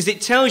name, because it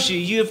tells you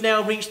you have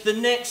now reached the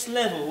next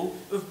level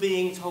of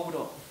being told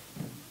off.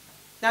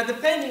 Now,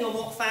 depending on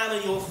what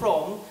family you're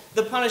from,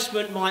 the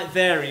punishment might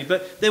vary,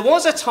 but there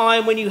was a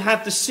time when you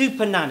had the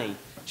Super Nanny. Do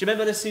you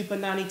remember the Super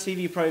Nanny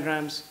TV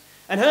programmes?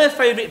 And her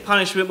favourite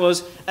punishment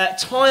was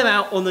time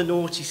out on the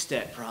naughty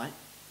step, right?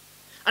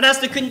 And as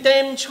the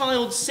condemned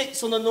child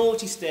sits on the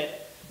naughty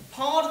step,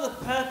 part of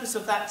the purpose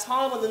of that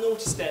time on the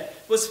naughty step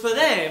was for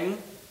them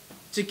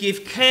to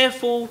give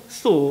careful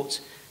thought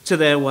to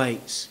their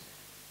ways.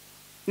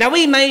 Now,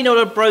 we may not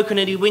have broken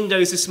any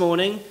windows this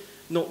morning,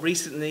 not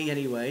recently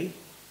anyway,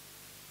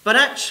 but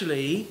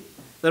actually,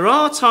 there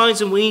are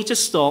times when we need to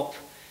stop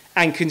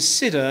and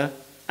consider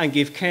and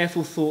give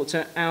careful thought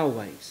to our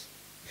ways.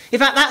 In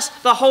fact, that's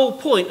the whole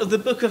point of the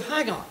book of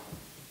Haggai.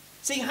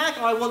 See,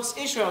 Haggai wants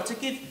Israel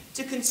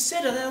to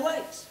consider their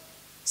ways.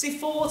 See,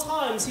 4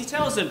 times he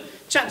tells them,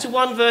 chapter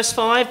 1 verse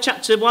 5,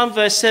 chapter 1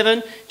 verse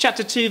 7,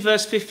 chapter 2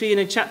 verse 15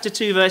 and chapter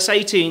 2 verse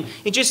 18.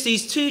 In just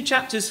these 2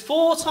 chapters,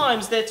 4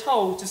 times they're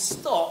told to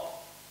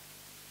stop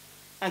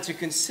and to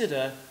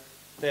consider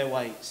their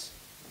ways.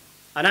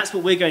 And that's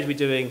what we're going to be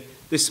doing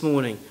this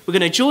morning. We're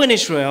going to join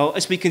Israel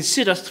as we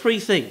consider 3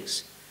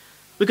 things.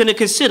 We're going to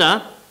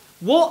consider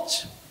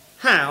what,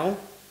 how,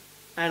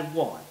 and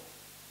why.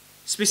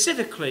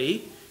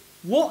 Specifically,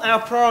 what our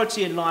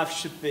priority in life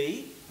should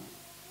be,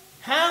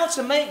 how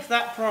to make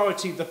that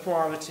priority the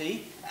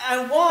priority,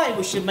 and why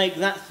we should make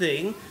that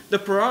thing the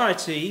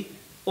priority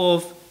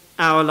of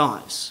our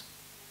lives.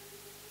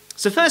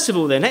 So first of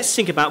all then, let's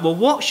think about, well,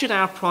 what should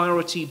our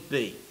priority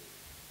be?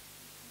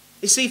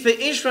 You see, for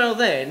Israel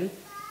then,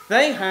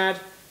 they had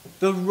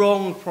the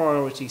wrong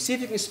priority. See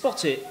if you can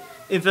spot it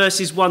in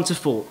verses 1 to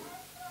 4.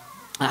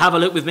 Now have a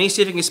look with me,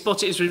 see if you can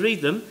spot it as we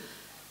read them.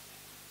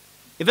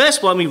 In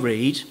verse 1 we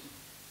read,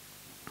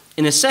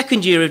 "In the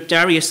 2nd year of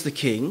Darius the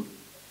king,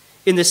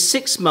 in the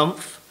 6th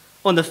month,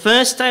 on the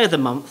 1st day of the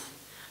month,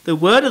 the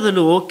word of the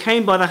Lord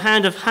came by the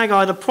hand of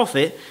Haggai the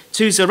prophet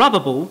to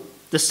Zerubbabel,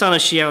 the son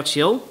of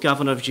Shealtiel,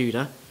 governor of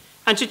Judah,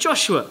 and to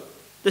Joshua,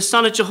 the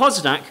son of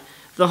Jehozadak,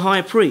 the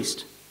high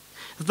priest.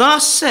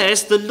 Thus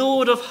says the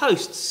Lord of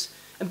hosts."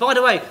 And by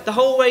the way, the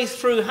whole way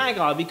through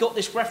Haggai, we got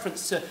this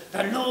reference to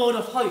the Lord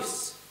of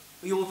hosts.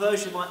 Your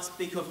version might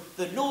speak of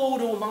the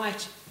Lord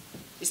Almighty.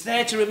 It's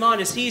there to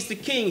remind us he's the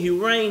king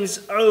who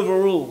reigns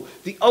over all,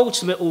 the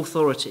ultimate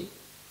authority.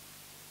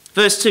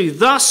 Verse 2,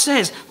 "Thus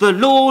says the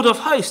Lord of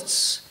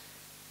hosts,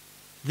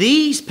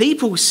 these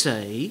people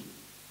say,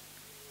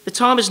 the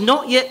time has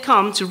not yet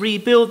come to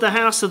rebuild the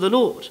house of the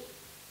Lord.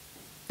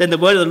 Then the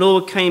word of the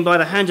Lord came by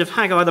the hand of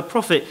Haggai the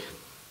prophet.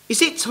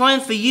 Is it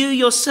time for you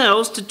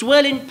yourselves to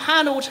dwell in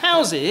panelled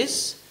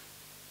houses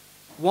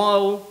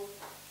while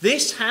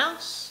this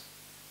house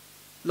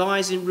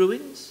lies in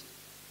ruins?"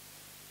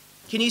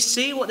 Can you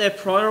see what their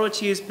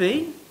priority has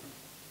been?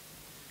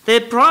 They're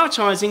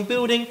prioritising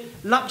building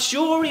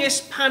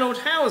luxurious panelled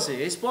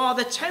houses while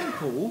the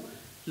temple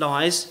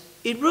lies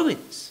in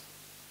ruins.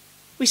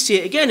 We see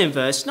it again in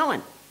verse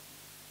 9.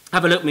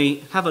 Have a look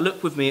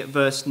with me at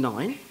verse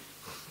 9.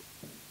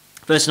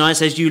 Verse 9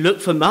 says, "You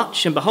looked for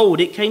much, and behold,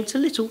 it came to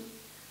little.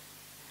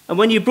 And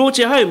when you brought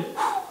it home,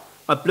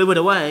 I blew it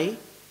away.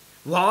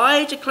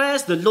 Why,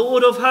 declares the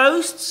Lord of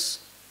hosts?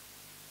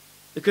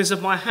 Because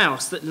of my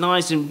house that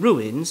lies in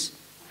ruins,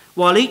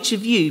 while each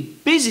of you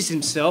busies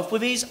himself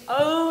with his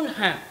own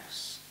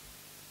house."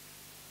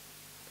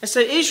 And so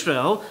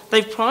Israel,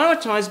 they've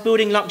prioritised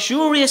building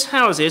luxurious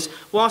houses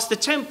whilst the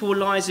temple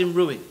lies in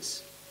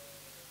ruins.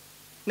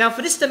 Now,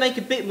 for this to make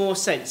a bit more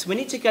sense, we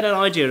need to get an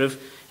idea of,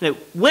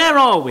 where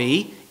are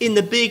we in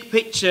the big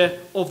picture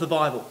of the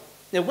Bible?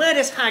 Now, where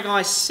does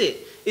Haggai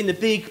sit in the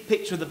big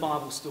picture of the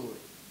Bible story?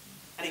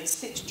 And it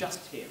sits just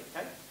here,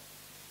 okay?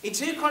 In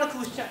 2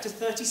 Chronicles chapter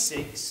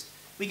 36,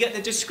 we get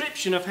the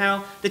description of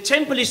how the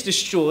temple is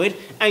destroyed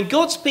and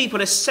God's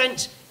people are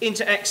sent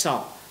into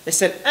exile. They're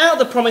sent out of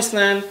the promised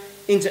land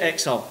into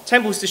exile.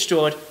 Temple's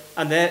destroyed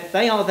and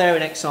they are there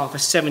in exile for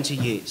 70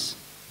 years.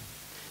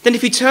 Then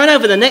if you turn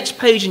over the next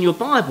page in your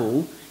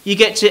Bible, you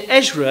get to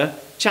Ezra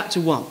chapter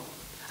 1.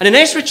 And in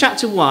Ezra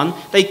chapter 1,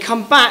 they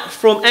come back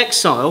from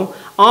exile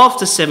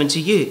after 70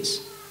 years.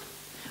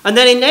 And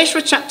then in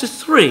Ezra chapter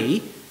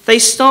 3, they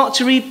start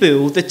to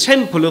rebuild the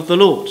temple of the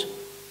Lord.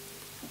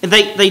 And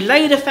they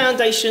lay the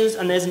foundations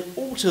and there's an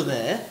altar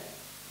there.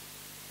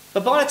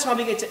 But by the time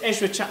we get to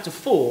Ezra chapter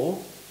 4,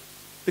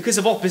 because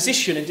of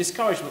opposition and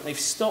discouragement, they've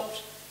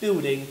stopped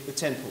building the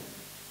temple.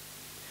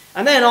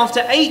 And then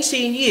after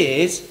 18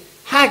 years,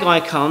 Haggai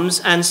comes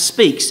and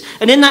speaks.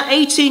 And in that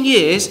 18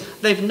 years,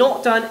 they've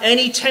not done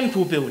any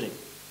temple building.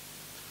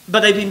 But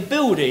they've been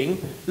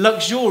building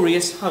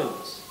luxurious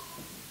homes.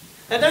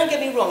 Now don't get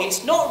me wrong,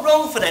 it's not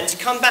wrong for them to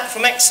come back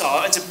from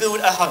exile and to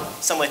build a home,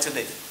 somewhere to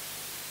live.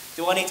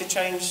 Do I need to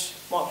change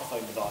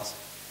microphone device?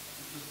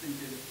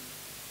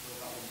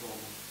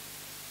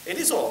 It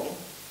is on,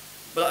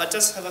 but it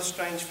does have a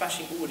strange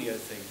flashing audio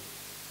thing.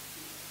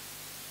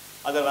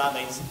 I don't know what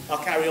that means. I'll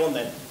carry on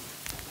then,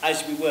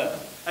 as we were.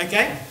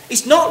 Okay?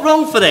 It's not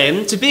wrong for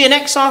them to be in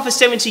exile for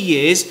 70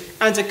 years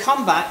and to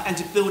come back and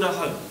to build a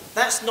home.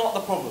 That's not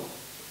the problem.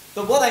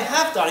 But what they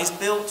have done is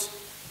built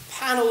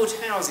panelled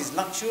houses,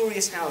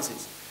 luxurious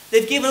houses.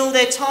 They've given all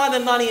their time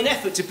and money and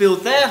effort to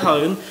build their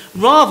home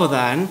rather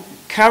than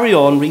carry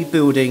on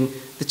rebuilding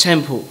the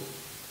temple.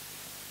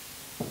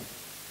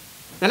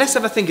 Now let's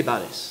have a think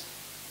about this.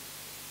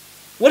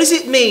 What does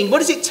it mean? What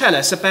does it tell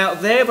us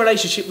about their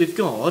relationship with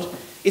God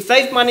if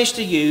they've managed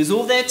to use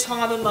all their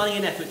time and money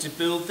and effort to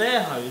build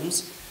their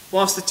homes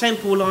whilst the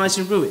temple lies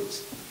in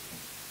ruins?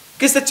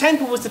 Because the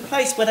temple was the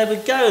place where they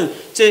would go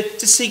to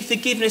seek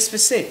forgiveness for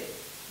sin.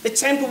 The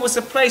temple was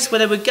the place where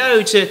they would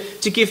go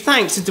to give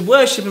thanks and to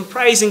worship and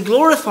praise and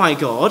glorify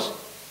God.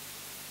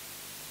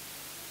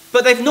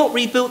 But they've not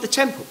rebuilt the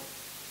temple.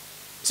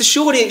 So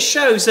surely it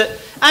shows that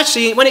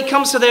actually when it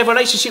comes to their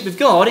relationship with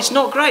God, it's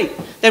not great.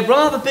 They'd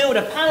rather build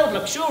a panelled,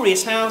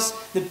 luxurious house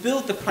than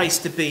build the place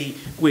to be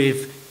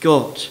with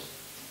God.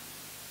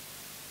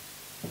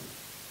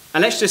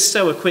 And let's just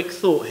sow a quick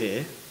thought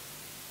here.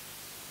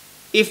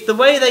 If the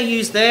way they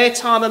use their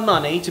time and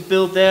money to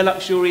build their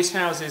luxurious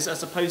houses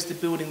as opposed to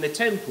building the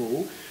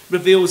temple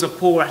reveals a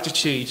poor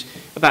attitude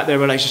about their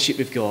relationship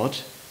with God,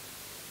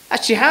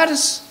 actually, how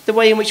does the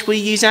way in which we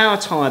use our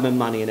time and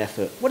money and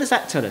effort, what does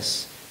that tell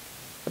us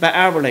about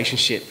our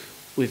relationship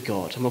with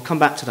God? And we'll come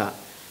back to that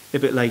a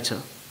bit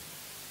later.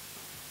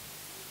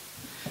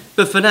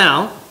 But for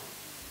now,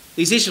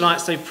 these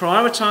Israelites, they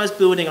prioritised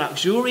building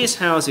luxurious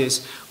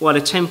houses while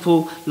the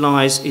temple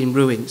lies in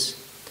ruins.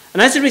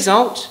 And as a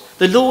result,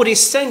 the Lord is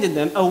sending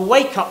them a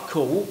wake-up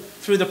call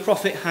through the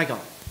prophet Haggai.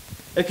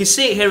 You can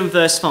see it here in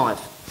verse 5.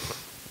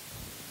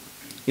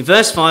 In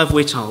verse 5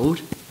 we're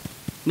told,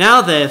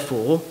 "Now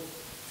therefore,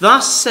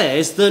 thus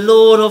says the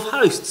Lord of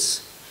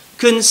hosts,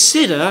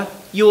 consider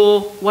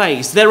your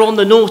ways." They're on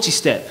the naughty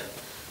step.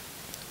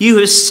 "You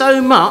have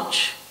sown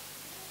much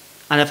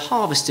and have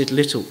harvested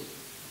little.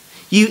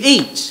 You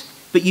eat,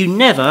 but you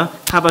never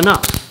have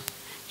enough.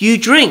 You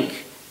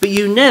drink, but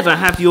you never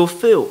have your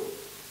fill.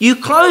 You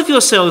clothe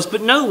yourselves,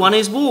 but no one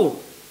is warm.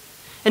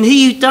 And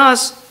he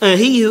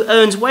who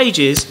earns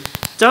wages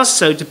does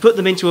so to put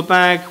them into a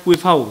bag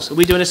with holes." Are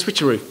we doing a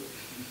switcheroo?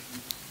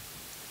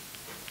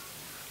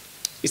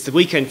 It's the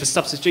weekend for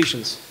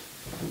substitutions.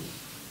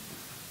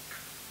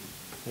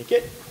 Take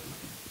it.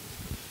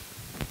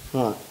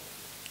 Right.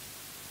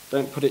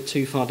 Don't put it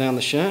too far down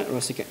the shirt or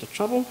else you get into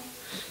trouble.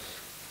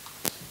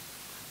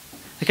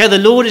 Okay, the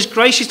Lord has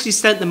graciously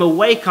sent them a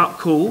wake-up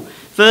call.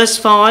 Verse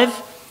 5,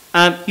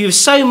 "You have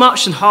so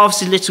much and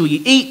harvested little.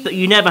 You eat, but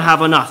you never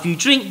have enough. You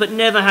drink, but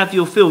never have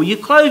your fill. You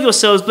clothe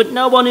yourselves, but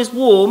no one is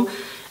warm.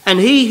 And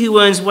he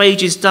who earns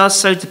wages does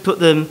so to put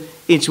them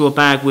into a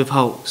bag with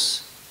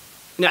holes."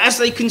 Now, as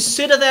they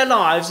consider their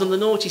lives on the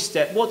naughty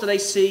step, what do they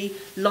see?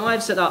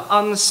 Lives that are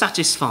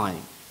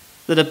unsatisfying,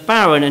 that are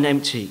barren and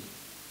empty.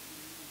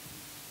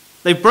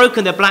 They've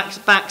broken their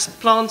backs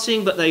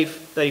planting, but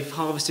they've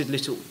harvested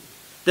little.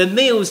 Their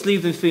meals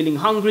leave them feeling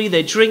hungry.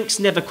 Their drinks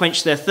never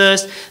quench their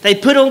thirst. They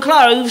put on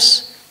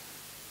clothes,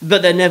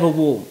 but they're never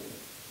warm.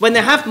 When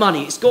they have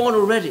money, it's gone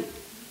already.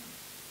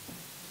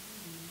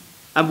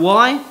 And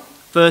why?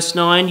 Verse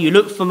 9, "You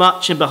looked for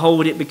much, and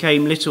behold, it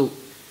became little.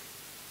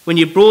 When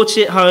you brought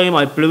it home,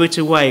 I blew it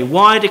away.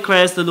 Why,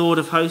 declares the Lord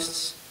of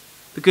hosts?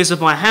 Because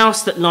of my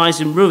house that lies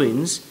in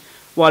ruins,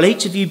 while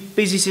each of you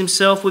busies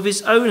himself with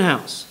his own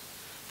house.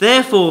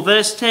 Therefore,"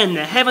 verse 10,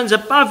 "the heavens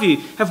above you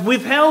have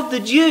withheld the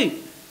dew,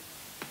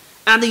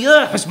 and the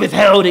earth has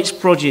withheld its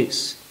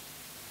produce.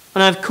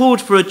 And I have called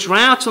for a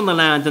drought on the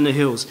land and the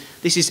hills."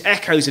 This is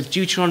echoes of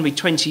Deuteronomy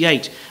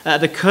 28,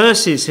 the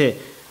curses here.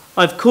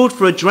 "I've called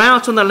for a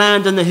drought on the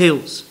land and the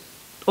hills,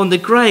 on the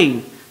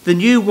grain, the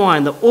new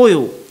wine, the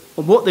oil,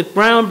 on what the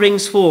ground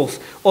brings forth,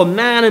 on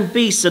man and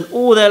beast and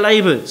all their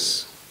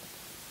labours."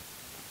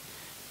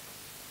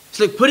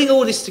 So look, putting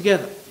all this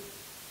together,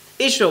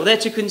 Israel, they're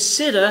to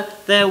consider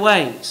their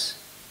ways.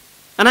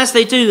 And as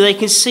they do, they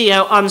can see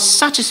how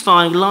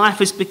unsatisfying life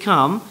has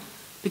become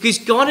because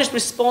God has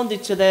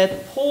responded to their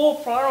poor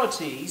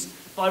priorities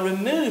by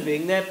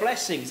removing their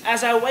blessings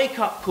as our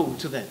wake-up call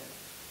to them.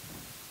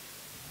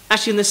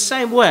 Actually, in the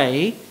same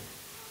way,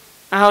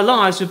 our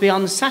lives would be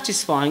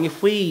unsatisfying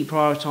if we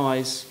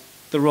prioritise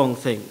the wrong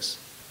things.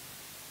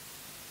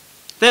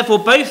 Therefore,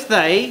 both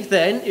they,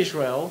 then,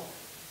 Israel,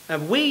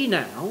 and we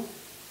now,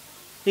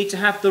 need to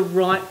have the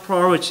right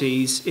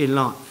priorities in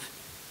life.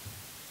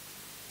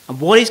 And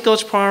what is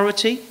God's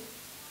priority?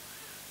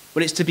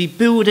 Well, it's to be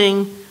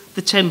building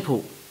the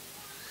temple.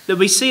 That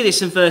we see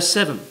this in verse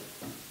 7.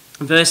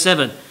 In verse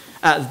 7,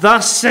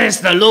 "Thus says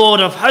the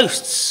Lord of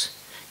hosts,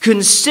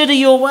 consider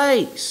your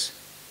ways.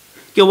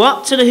 Go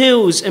up to the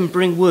hills and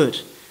bring wood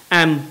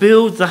and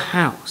build the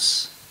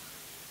house."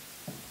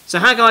 So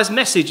Haggai's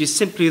message is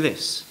simply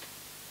this.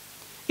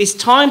 It's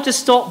time to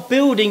stop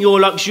building your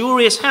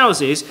luxurious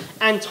houses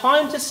and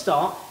time to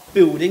start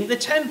building the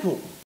temple.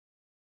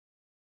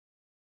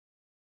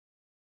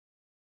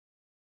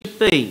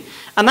 Be.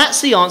 And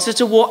that's the answer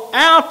to what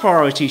our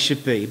priority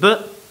should be.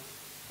 But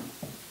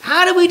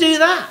how do we do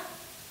that?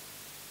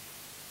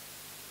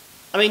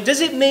 I mean,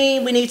 does it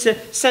mean we need to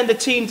send a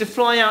team to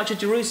fly out to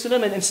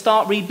Jerusalem and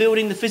start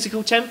rebuilding the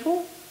physical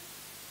temple?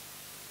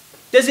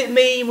 Does it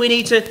mean we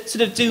need to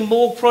sort of do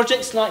more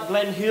projects like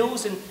Glen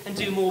Hills and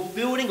do more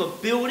building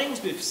of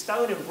buildings with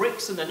stone and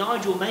bricks and the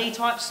Nigel May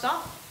type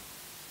stuff?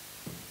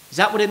 Is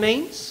that what it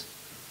means?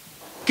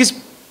 Because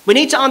we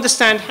need to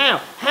understand how.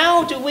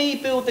 How do we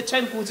build the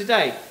temple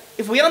today?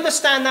 if we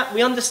understand that,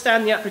 we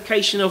understand the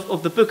application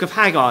of the book of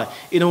Haggai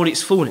in all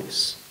its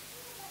fullness.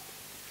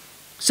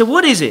 So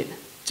what is it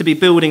to be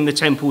building the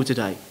temple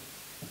today?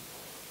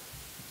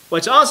 Well,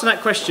 to answer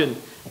that question,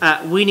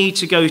 we need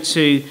to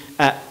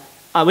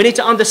we need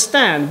to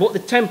understand what the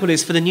temple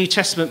is for the New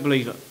Testament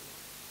believer,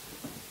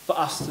 for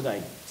us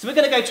today. So we're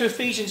going to go to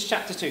Ephesians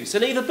chapter 2. So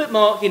leave a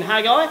bookmark in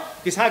Haggai,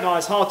 because Haggai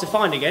is hard to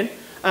find again.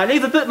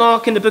 Leave a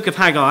bookmark in the book of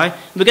Haggai.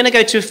 We're going to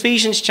go to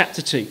Ephesians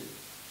chapter 2.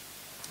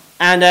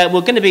 And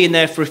we're going to be in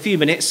there for a few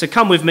minutes, so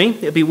come with me.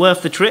 It'll be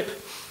worth the trip.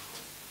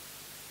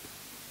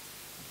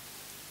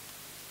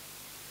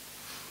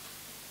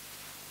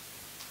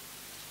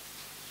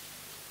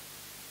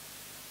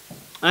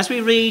 As we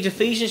read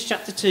Ephesians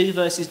chapter 2,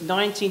 verses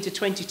 19 to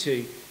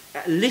 22,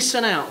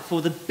 listen out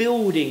for the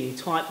building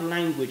type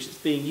language that's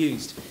being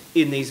used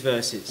in these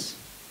verses.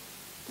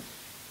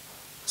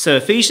 So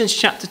Ephesians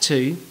chapter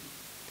 2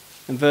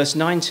 and verse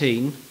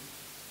 19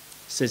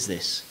 says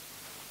this.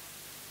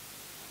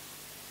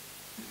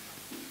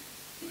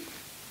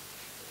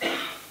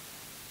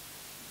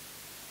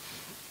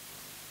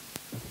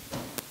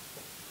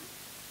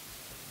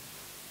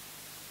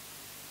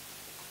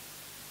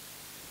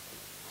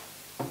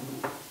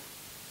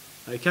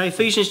 Okay,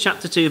 Ephesians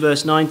chapter 2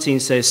 verse 19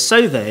 says,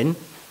 "So then,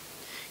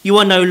 you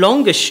are no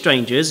longer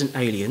strangers and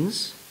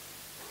aliens,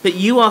 but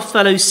you are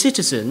fellow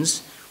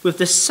citizens with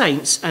the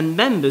saints and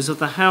members of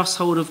the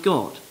household of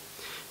God,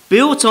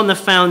 built on the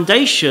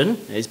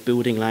foundation," there's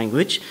building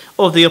language,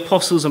 "of the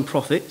apostles and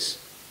prophets,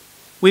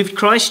 with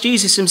Christ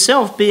Jesus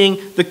himself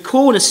being the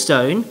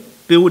cornerstone,"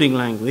 building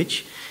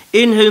language,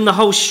 "in whom the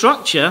whole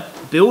structure,"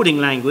 building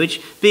language,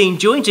 "being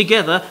joined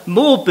together,"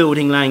 more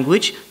building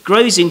language,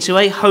 "grows into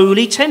a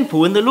holy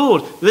temple in the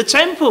Lord." The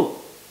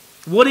temple.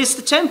 What is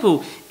the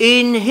temple?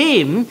 "In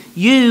him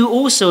you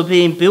also are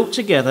being built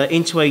together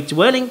into a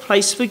dwelling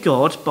place for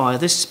God by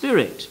the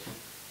Spirit."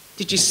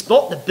 Did you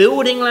spot the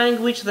building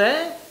language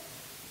there?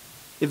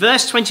 In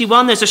verse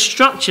 21, there's a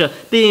structure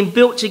being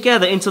built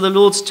together into the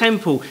Lord's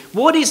temple.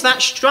 What is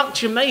that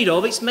structure made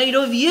of? It's made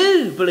of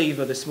you,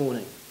 believer, this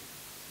morning.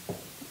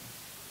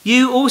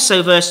 You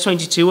also, verse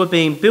 22, are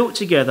being built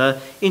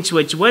together into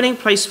a dwelling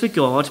place for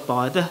God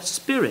by the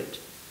Spirit.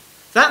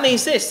 That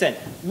means this then.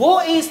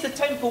 What is the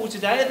temple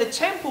today? The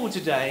temple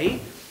today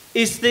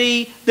is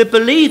the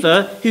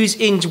believer who's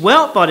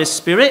indwelt by the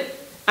Spirit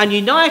and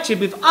united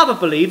with other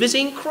believers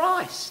in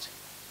Christ.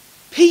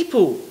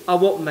 People are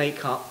what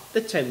make up the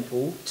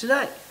temple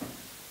today.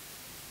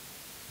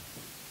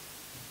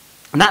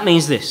 And that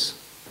means this.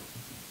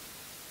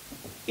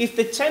 If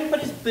the temple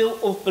is built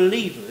of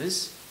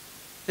believers,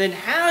 then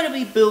how do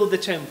we build the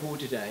temple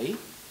today?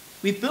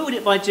 We build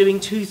it by doing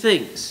two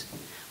things.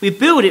 We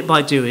build it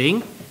by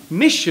doing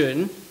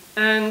mission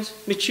and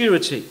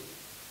maturity.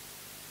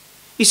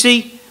 You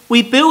see,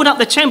 we build up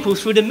the temple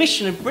through the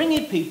mission of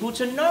bringing people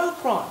to know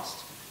Christ.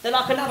 They're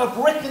like another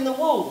brick in the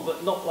wall,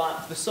 but not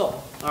like the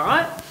soul. All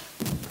right?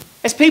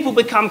 As people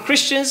become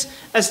Christians,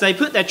 as they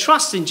put their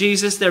trust in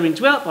Jesus, they're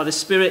indwelt by the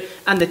Spirit,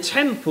 and the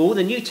temple,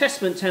 the New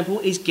Testament temple,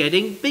 is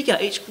getting bigger.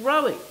 It's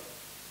growing.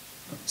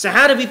 So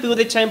how do we build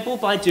the temple?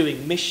 By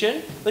doing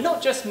mission, but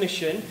not just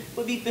mission,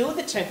 but we build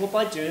the temple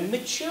by doing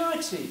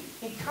maturity,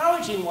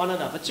 encouraging one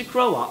another to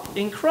grow up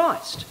in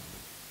Christ.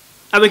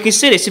 And we can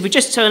see this if we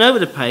just turn over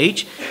the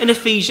page in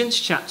Ephesians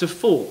chapter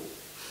 4.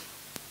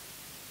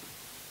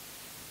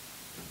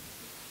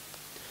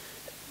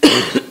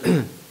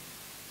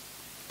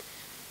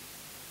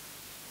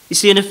 You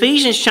see, in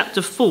Ephesians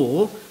chapter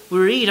 4, we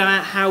read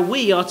about how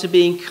we are to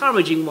be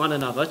encouraging one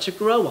another to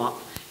grow up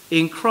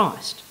in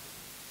Christ.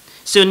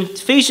 So in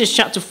Ephesians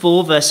chapter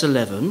 4, verse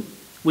 11,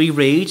 we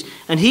read,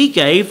 "And he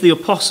gave the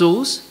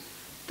apostles,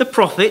 the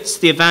prophets,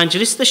 the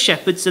evangelists, the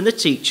shepherds, and the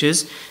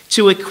teachers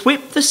to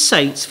equip the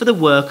saints for the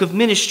work of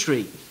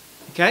ministry."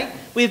 Okay?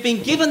 We've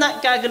been given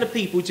that gaggle of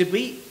people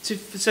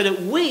so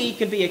that we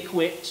can be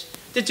equipped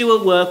to do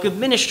a work of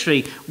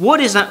ministry. What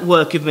is that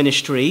work of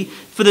ministry?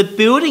 For the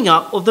building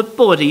up of the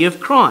body of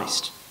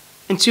Christ,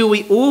 until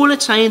we all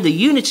attain the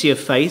unity of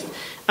faith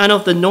and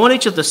of the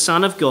knowledge of the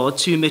Son of God,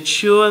 to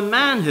mature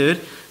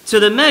manhood, to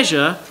the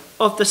measure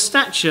of the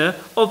stature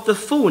of the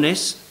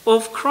fullness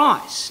of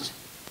Christ.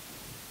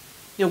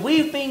 You know,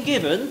 we've been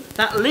given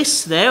that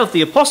list there of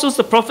the apostles,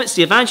 the prophets,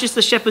 the evangelists,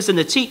 the shepherds, and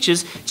the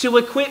teachers to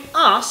equip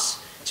us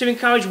to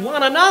encourage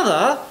one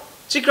another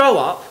to grow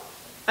up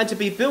and to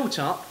be built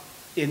up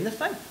in the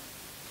faith.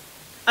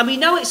 And we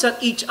know it's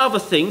each other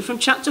thing from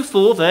chapter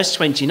 4, verse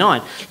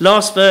 29.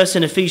 Last verse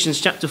in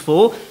Ephesians chapter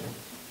 4.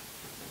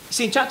 You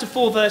see, in chapter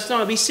 4, verse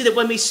 9, we see that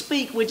when we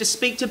speak, we're to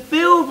speak to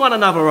build one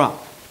another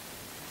up.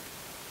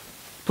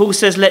 Paul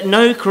says, "Let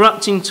no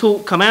corrupting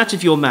talk come out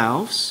of your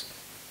mouths,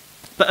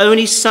 but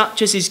only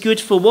such as is good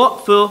for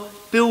what? For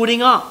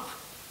building up,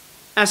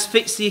 as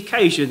fits the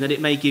occasion, that it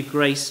may give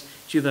grace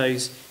to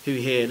those who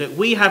hear." Look,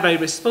 we have a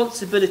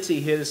responsibility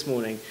here this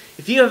morning.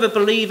 If you're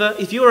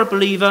a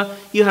believer,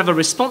 you have a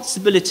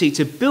responsibility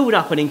to build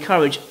up and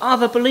encourage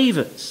other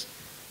believers.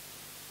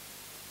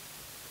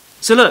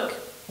 So look,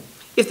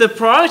 if the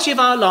priority of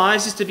our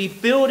lives is to be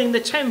building the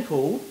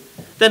temple,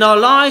 then our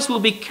lives will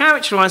be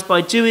characterized by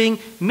doing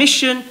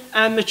mission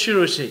and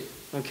maturity.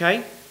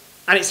 Okay?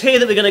 And it's here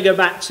that we're going to go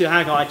back to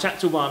Haggai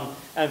chapter 1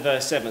 and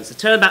verse 7. So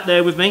turn back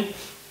there with me.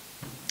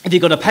 If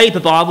you've got a paper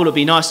Bible, it'll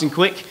be nice and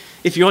quick.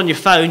 If you're on your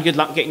phone, good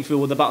luck getting through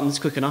all the buttons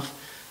quick enough.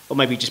 Or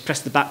maybe just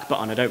press the back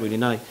button, I don't really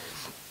know.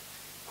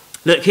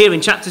 Look, here in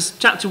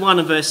chapter 1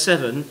 and verse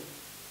 7,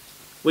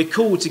 we're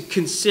called to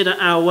consider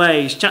our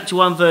ways. Chapter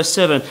 1 verse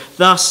 7,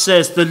 thus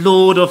says the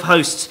Lord of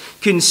hosts,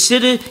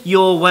 consider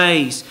your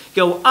ways.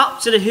 Go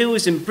up to the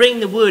hills and bring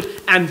the wood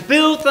and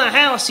build the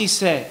house, he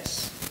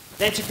says.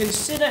 They're to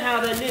consider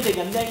how they're living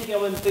and then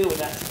go and build.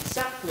 That's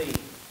exactly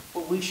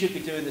what we should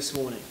be doing this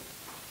morning.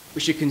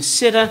 We should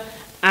consider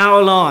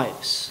our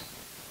lives.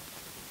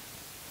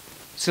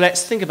 So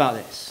let's think about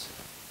this.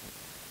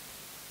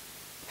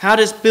 How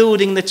does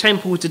building the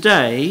temple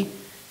today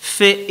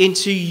fit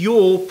into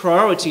your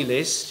priority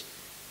list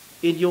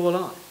in your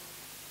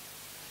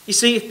life? You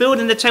see, if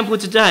building the temple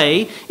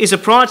today is a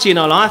priority in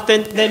our life,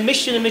 then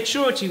mission and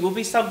maturity will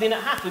be something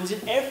that happens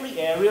in every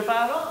area of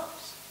our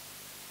lives.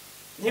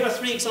 And here are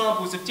 3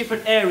 examples of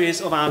different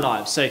areas of our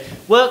lives. So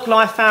work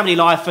life, family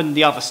life, and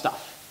the other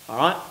stuff. All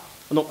right?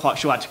 I'm not quite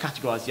sure how to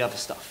categorise the other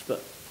stuff. But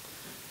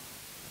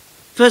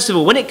first of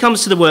all, when it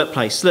comes to the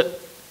workplace, look,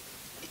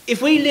 if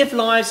we live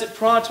lives that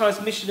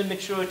prioritise mission and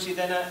maturity,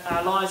 then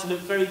our lives will look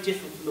very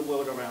different from the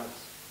world around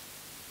us.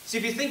 So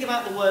if you think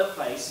about the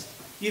workplace,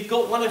 you've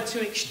got one of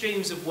 2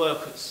 extremes of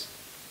workers.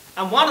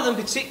 And one of them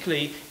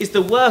particularly is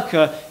the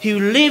worker who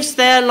lives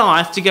their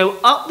life to go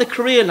up the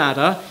career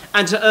ladder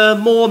and to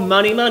earn more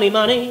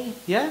money.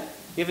 Yeah?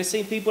 You ever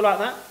seen people like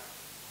that?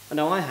 I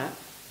know I have.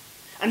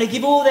 And they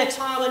give all their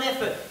time and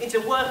effort into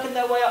working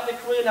their way up the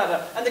career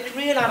ladder. And the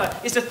career ladder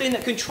is the thing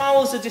that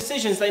controls the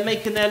decisions they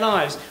make in their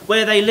lives,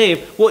 where they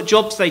live, what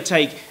jobs they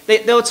take.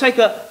 They'll take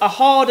a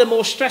harder,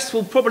 more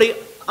stressful, probably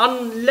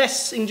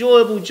less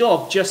enjoyable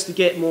job just to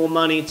get more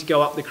money and to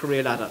go up the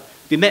career ladder.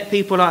 Have you met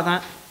people like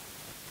that?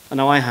 I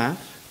know I have.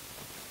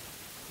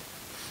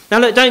 Now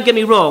look, don't get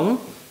me wrong.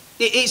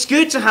 It's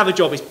good to have a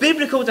job. It's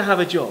biblical to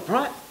have a job,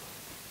 right?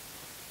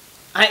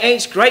 And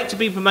it's great to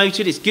be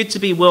promoted. It's good to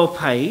be well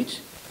paid.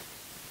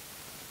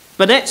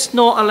 But let's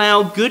not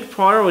allow good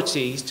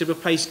priorities to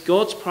replace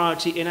God's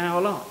priority in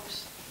our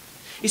lives.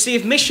 You see,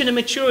 if mission and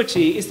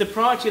maturity is the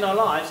priority in our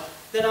lives,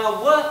 then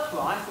our work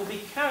life will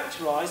be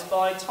characterised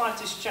by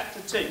Titus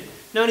chapter 2.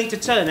 No need to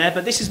turn there,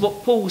 but this is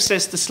what Paul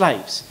says to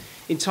slaves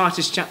in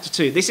Titus chapter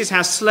 2. This is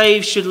how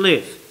slaves should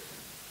live.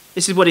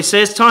 This is what he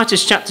says,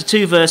 Titus chapter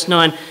 2 verse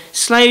 9.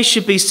 Slaves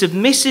should be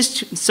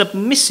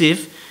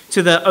submissive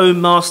to their own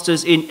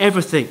masters in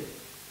everything.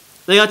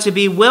 They are to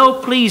be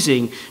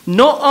well-pleasing,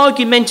 not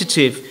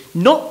argumentative,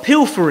 not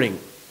pilfering.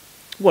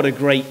 What a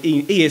great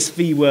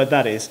ESV word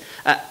that is.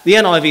 The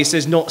NIV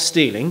says not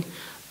stealing.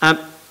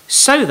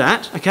 So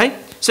that, okay,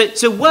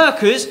 so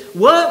workers,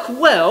 work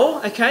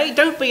well, okay,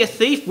 don't be a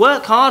thief,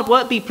 work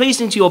hard, be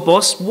pleasing to your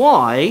boss.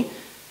 Why?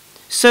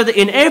 So that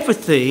in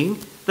everything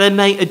they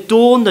may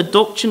adorn the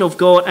doctrine of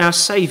God our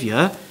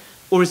Saviour,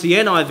 or as the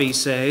NIV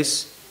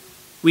says,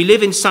 we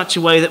live in such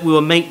a way that we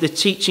will make the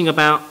teaching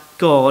about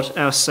God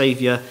our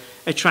Saviour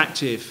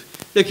attractive.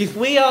 Look, if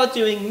we are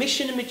doing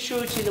mission and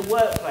maturity in the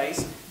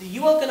workplace,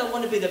 you are going to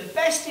want to be the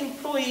best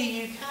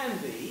employee you can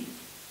be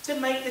to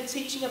make the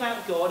teaching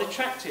about God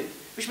attractive,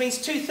 which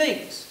means 2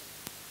 things.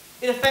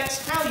 It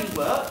affects how you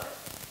work,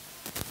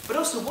 but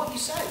also what you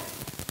say.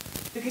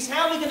 Because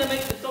how are we going to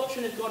make the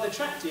doctrine of God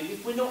attractive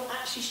if we're not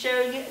actually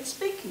sharing it and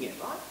speaking it,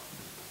 right?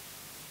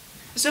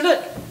 So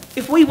look,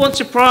 if we want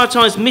to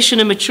prioritise mission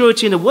and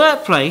maturity in the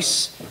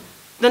workplace,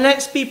 then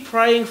let's be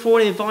praying for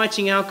and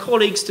inviting our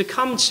colleagues to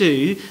come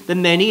to the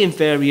many and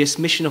various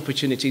mission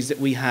opportunities that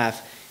we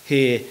have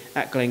here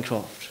at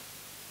Glencroft.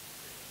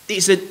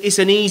 It's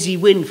an easy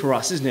win for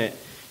us, isn't it?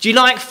 Do you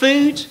like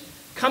food?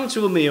 Come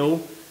to a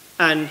meal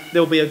and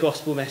there'll be a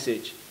gospel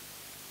message.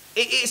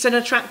 It's an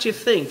attractive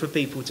thing for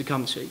people to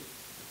come to.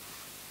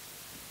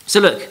 So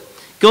look,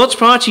 God's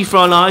priority for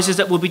our lives is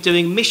that we'll be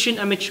doing mission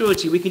and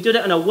maturity. We can do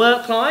that in our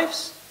work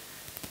lives,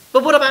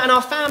 but what about in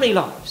our family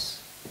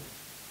lives?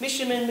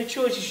 Mission and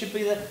maturity should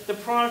be the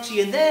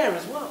priority in there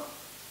as well.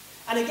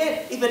 And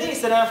again, if it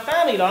is, then our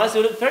family lives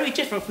will look very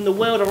different from the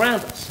world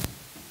around us.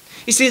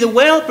 You see, the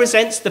world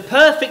presents the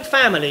perfect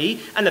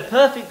family and the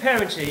perfect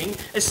parenting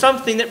as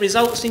something that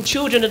results in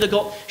children that have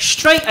got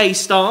straight A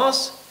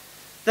stars.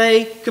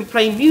 They can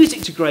play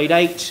music to grade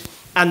 8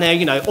 and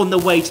they're, on the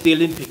way to the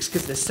Olympics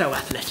because they're so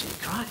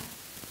athletic, right?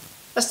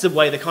 That's the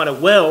way the kind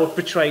of world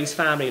portrays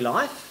family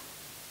life.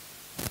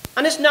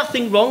 And there's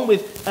nothing wrong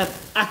with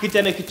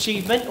academic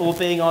achievement or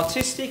being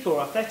artistic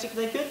or athletic.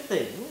 They're good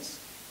things.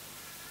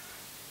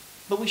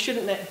 But we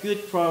shouldn't let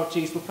good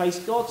priorities replace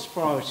God's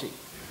priority.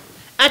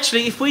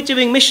 Actually, if we're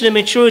doing mission and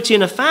maturity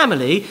in a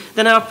family,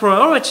 then our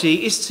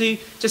priority is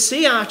to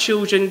see our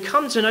children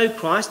come to know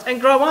Christ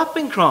and grow up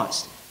in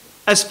Christ,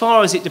 as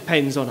far as it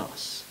depends on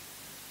us.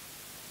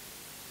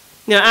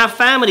 Our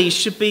families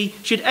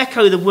should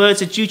echo the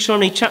words of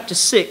Deuteronomy chapter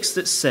 6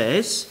 that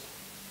says,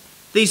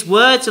 these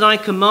words that I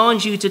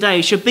command you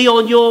today should be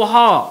on your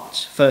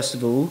heart, first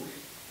of all.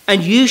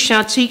 And you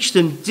shall teach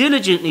them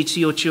diligently to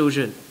your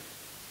children,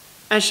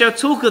 and shall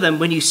talk of them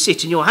when you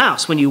sit in your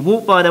house, when you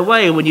walk by the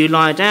way, and when you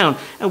lie down,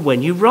 and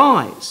when you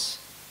rise.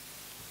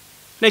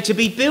 Now, to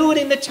be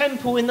building the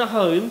temple in the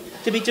home,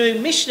 to be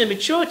doing mission and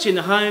maturity in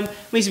the home,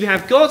 means we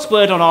have God's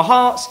word on our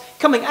hearts,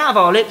 coming out of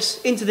our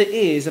lips into the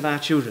ears of our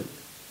children.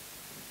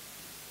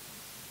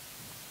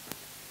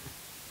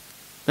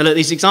 Now, look,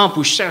 these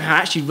examples show how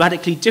actually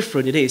radically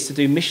different it is to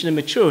do mission and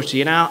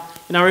maturity in our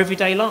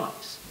everyday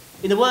lives,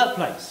 in the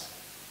workplace,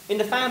 in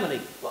the family.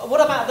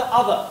 What about the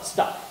other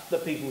stuff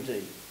that people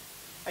do?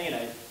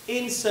 And,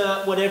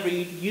 insert whatever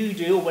you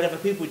do or whatever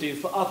people do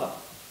for other.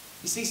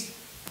 You see,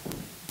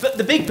 but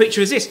the big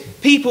picture is this.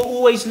 People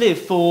always live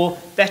for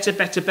better,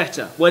 better,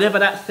 better, whatever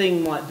that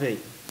thing might be.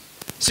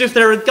 So if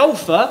they're a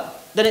golfer,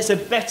 then it's a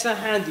better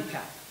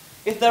handicap.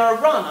 If they're a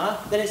runner,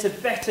 then it's a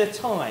better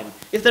time.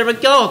 If they're a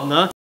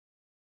gardener,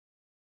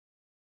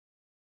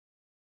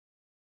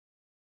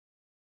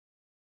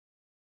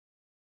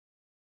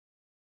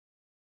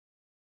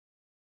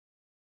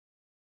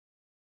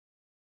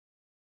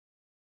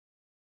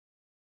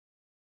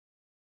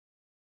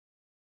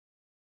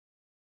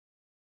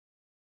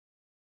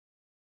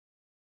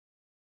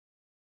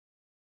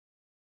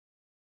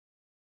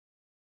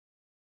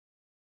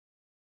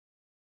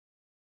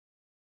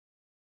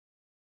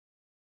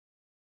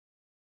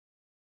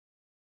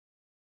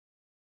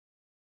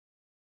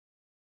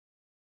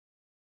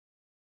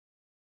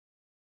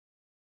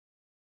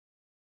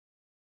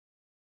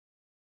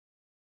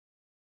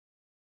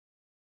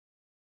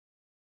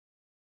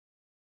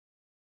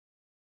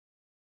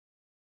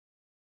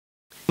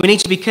 we need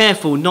to be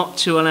careful not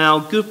to allow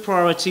good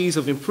priorities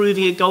of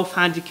improving a golf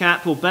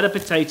handicap or better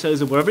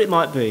potatoes or whatever it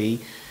might be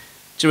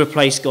to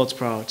replace God's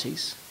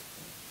priorities.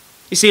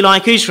 You see,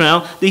 like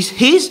Israel,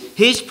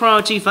 his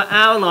priority for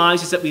our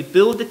lives is that we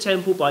build the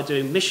temple by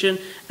doing mission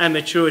and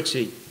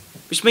maturity,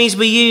 which means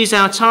we use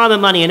our time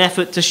and money and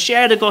effort to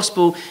share the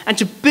gospel and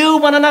to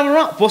build one another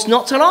up. What's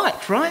not to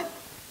like, right?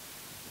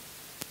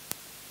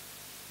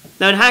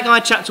 Now in Haggai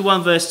chapter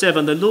 1 verse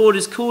 7, the Lord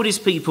has called his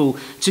people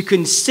to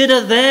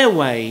consider their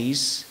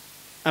ways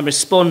and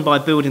respond by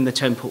building the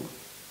temple.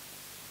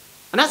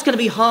 And that's going to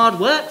be hard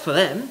work for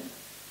them.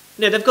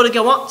 They've got to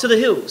go up to the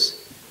hills.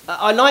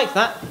 I like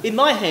that. In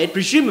my head,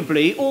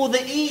 presumably, all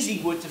the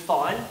easy wood to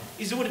find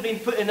is would have been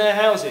put in their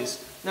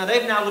houses. Now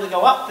they've now got to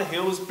go up the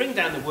hills, bring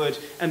down the wood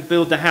and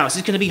build the house.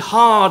 It's going to be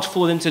hard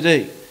for them to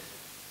do.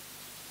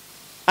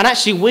 And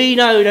actually we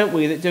know, don't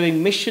we, that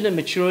doing mission and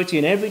maturity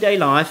in everyday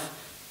life,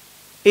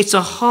 it's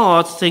a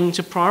hard thing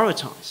to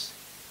prioritise.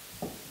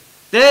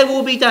 There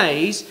will be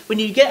days when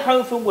you get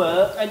home from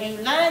work and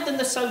you land on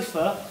the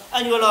sofa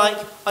and you're like,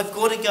 I've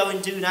got to go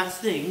and do that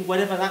thing,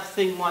 whatever that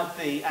thing might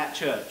be at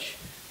church.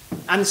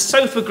 And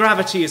sofa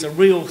gravity is a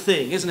real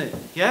thing, isn't it?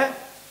 Yeah?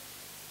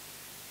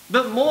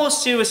 But more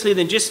seriously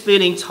than just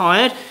feeling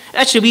tired,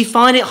 actually we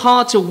find it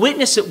hard to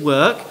witness at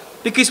work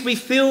because we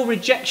feel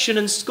rejection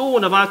and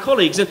scorn of our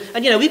colleagues.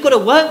 And we've got to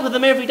work with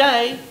them every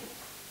day.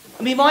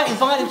 And we might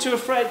invite them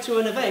to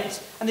an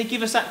event and they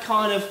give us that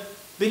kind of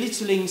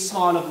belittling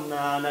smile of,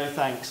 nah, no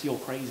thanks, you're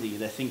crazy,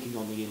 they're thinking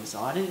on the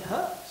inside, and it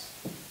hurts.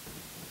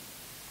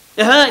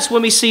 It hurts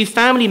when we see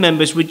family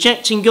members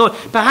rejecting God,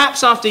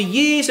 perhaps after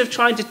years of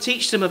trying to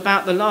teach them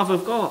about the love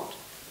of God.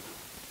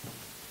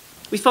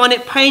 We find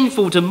it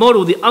painful to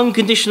model the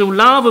unconditional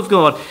love of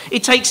God.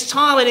 It takes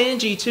time and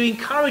energy to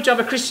encourage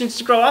other Christians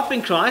to grow up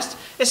in Christ,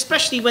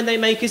 especially when they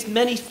make as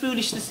many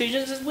foolish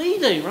decisions as we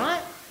do,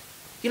 right?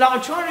 You're like,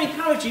 I'm trying to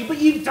encourage you, but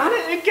you've done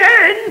it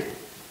again.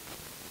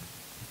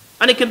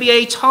 And it can be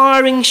a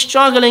tiring,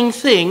 struggling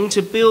thing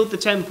to build the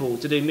temple,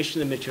 to do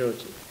mission and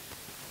maturity.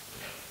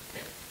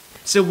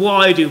 So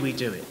why do we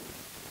do it?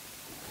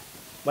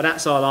 Well,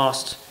 that's our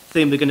last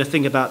thing we're going to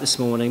think about this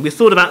morning. We've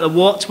thought about the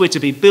what, we're to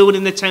be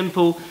building the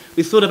temple.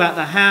 We've thought about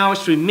the how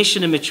through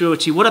mission and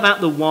maturity. What about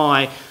the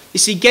why? You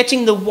see,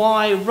 getting the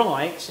why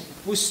right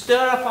will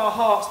stir up our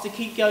hearts to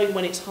keep going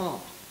when it's hard.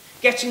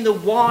 Getting the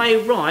why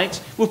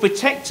right will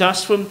protect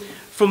us from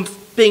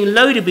being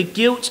loaded with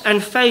guilt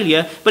and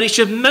failure, but it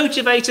should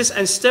motivate us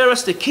and stir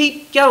us to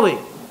keep going.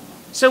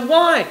 So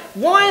why?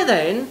 Why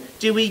then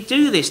do we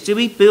do this? Do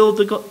we build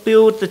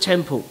the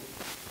temple?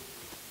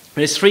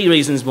 There's three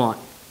reasons why.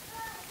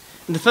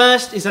 And the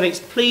first is that it's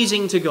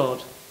pleasing to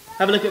God.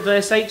 Have a look at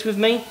verse 8 with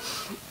me.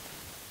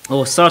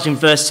 Or starting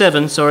verse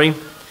 7, sorry.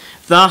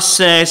 Thus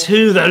says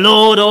who the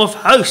Lord of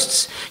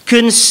hosts,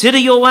 consider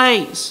your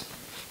ways.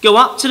 Go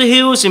up to the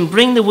hills and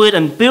bring the wood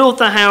and build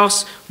the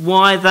house.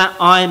 Why? That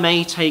I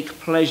may take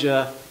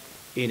pleasure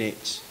in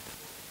it.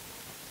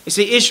 You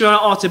see, Israel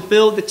are to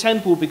build the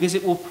temple because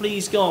it will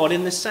please God.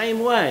 In the same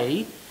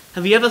way,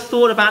 have you ever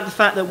thought about the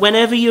fact that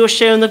whenever you're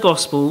sharing the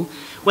gospel,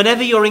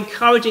 whenever you're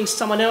encouraging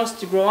someone else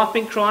to grow up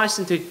in Christ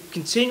and to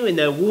continue in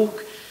their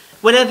walk,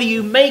 whenever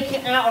you make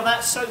it out of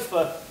that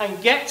sofa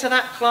and get to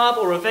that club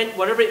or event,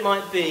 whatever it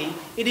might be,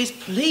 it is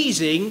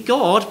pleasing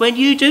God when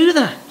you do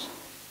that.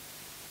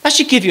 That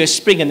should give you a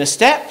spring in the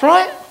step,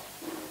 right?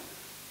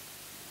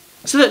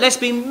 So look, let's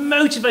be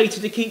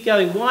motivated to keep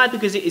going. Why?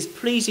 Because it is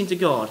pleasing to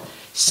God.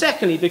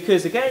 Secondly,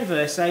 because again,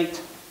 verse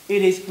 8,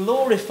 it is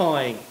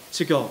glorifying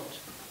to God.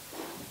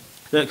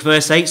 Look,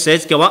 verse 8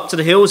 says, go up to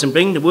the hills and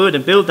bring the wood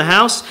and build the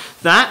house,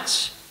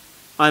 that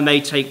I may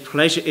take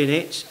pleasure in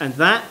it, and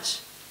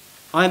that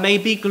I may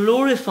be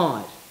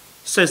glorified,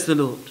 says the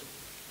Lord.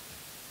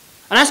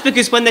 And that's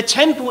because when the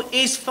temple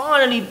is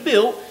finally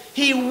built,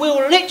 he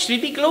will literally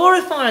be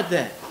glorified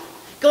there.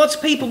 God's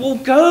people will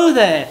go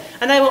there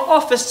and they will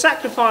offer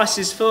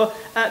sacrifices for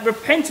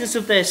repentance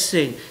of their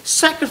sin.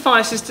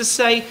 Sacrifices to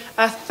say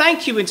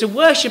thank you and to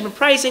worship and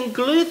praise and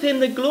give him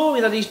the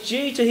glory that is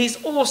due to his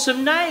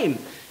awesome name.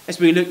 As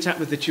we looked at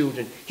with the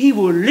children, he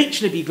will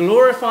literally be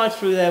glorified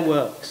through their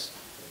works.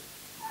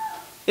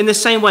 In the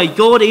same way,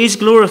 God is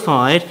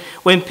glorified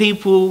when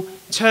people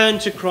turn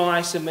to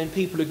Christ and when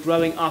people are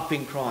growing up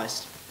in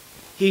Christ.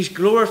 He's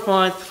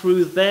glorified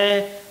through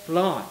their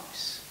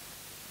lives.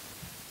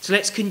 So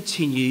let's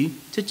continue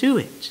to do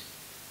it.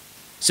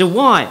 So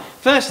why?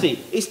 Firstly,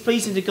 it's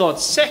pleasing to God.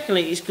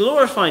 Secondly, it's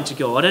glorifying to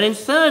God. And then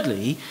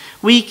thirdly,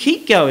 we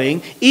keep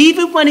going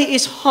even when it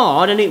is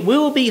hard, and it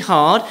will be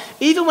hard,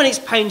 even when it's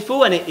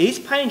painful, and it is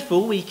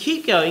painful, we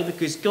keep going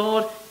because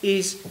God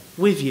is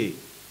with you.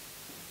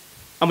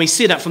 And we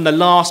see that from the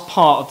last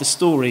part of the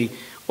story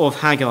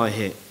of Haggai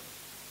here.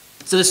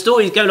 So the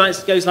story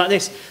goes like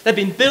this. They've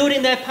been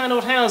building their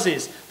panelled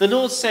houses. The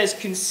Lord says,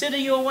 consider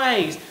your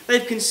ways.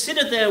 They've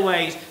considered their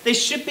ways. They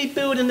should be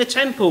building the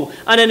temple.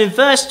 And then in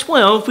verse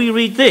 12 we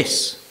read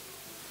this.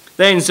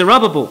 Then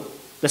Zerubbabel,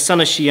 the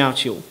son of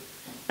Shealtiel,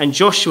 and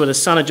Joshua, the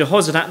son of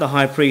Jehozadak, the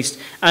high priest,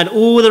 and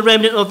all the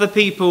remnant of the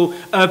people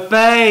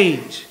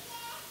obeyed.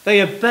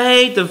 They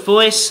obeyed the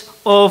voice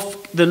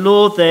of the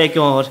Lord their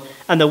God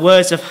and the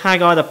words of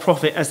Haggai the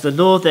prophet as the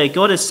Lord their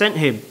God has sent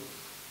him.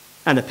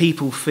 And the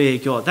people fear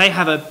God. They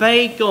have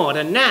obeyed God.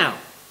 And now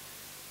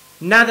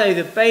they've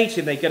obeyed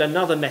him, they get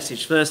another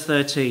message. Verse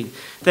 13.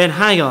 Then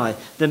Haggai,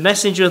 the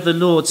messenger of the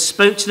Lord,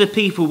 spoke to the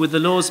people with the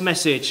Lord's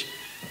message.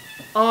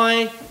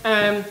 I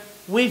am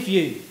with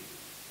you,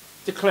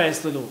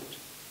 declares the Lord.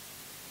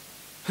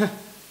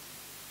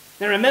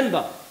 Now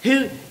remember,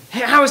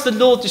 how is the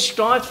Lord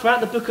described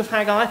throughout the book of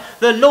Haggai?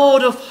 The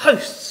Lord of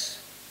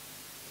hosts,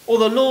 or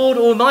the Lord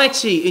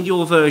Almighty in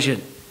your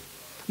version.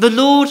 The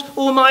Lord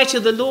Almighty,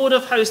 the Lord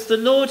of hosts, the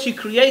Lord who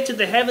created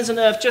the heavens and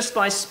earth just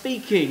by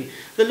speaking.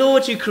 The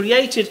Lord who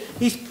created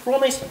his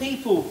promised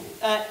people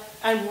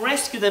and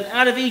rescued them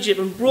out of Egypt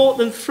and brought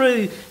them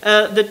through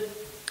the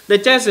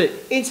desert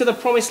into the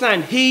promised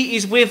land. He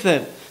is with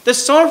them. The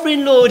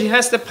sovereign Lord who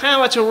has the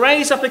power to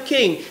raise up a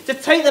king, to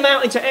take them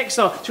out into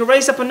exile, to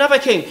raise up another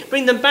king,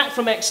 bring them back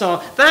from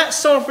exile. That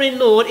sovereign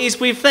Lord is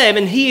with them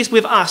and he is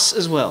with us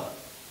as well.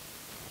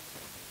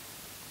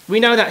 We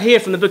know that here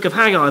from the book of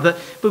Haggai,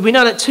 but we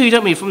know that too,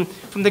 don't we,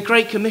 from the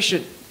Great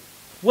Commission.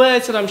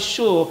 Words that I'm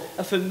sure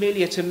are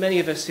familiar to many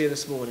of us here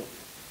this morning.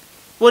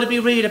 What did we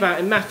read about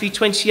in Matthew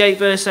 28,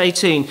 verse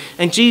 18?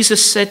 And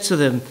Jesus said to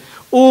them,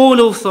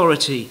 all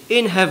authority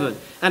in heaven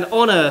and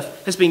on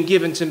earth has been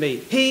given to me.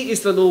 He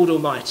is the Lord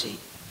Almighty.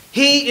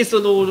 He is the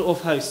Lord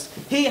of hosts.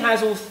 He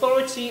has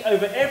authority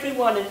over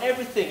everyone and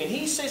everything. And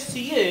he says to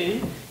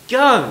you,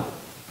 go.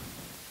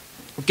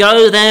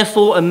 Go,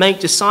 therefore, and make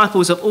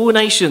disciples of all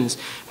nations,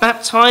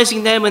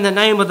 baptizing them in the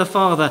name of the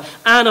Father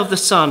and of the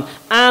Son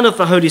and of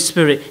the Holy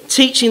Spirit,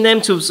 teaching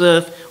them to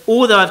observe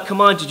all that I've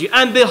commanded you.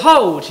 And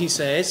behold, he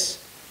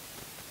says,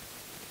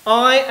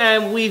 I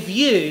am with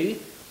you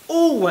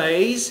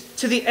always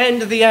to the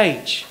end of the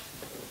age.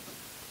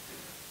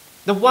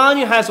 The one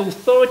who has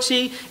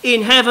authority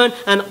in heaven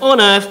and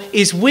on earth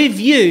is with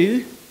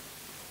you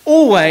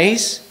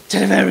always to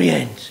the very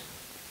end.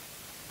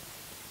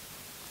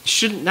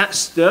 Shouldn't that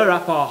stir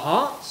up our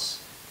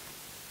hearts?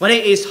 When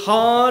it is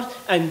hard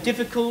and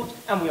difficult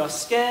and we are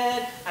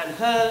scared and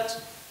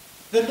hurt,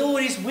 the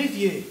Lord is with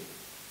you.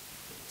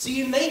 So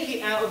you make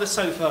it out of the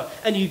sofa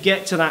and you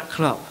get to that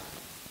club.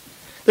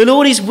 The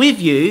Lord is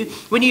with you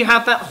when you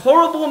have that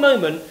horrible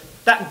moment,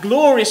 that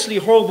gloriously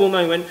horrible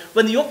moment,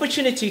 when the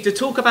opportunity to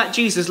talk about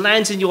Jesus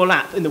lands in your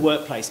lap in the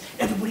workplace.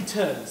 Everybody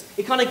turns.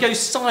 It kind of goes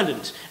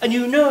silent. And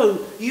you know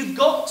you've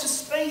got to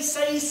say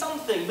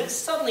something, but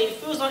suddenly it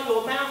feels like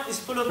your mouth is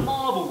full of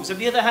marbles.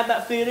 Have you ever had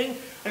that feeling?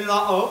 And you're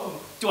like,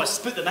 oh, do I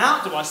spit them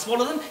out? Do I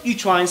swallow them? You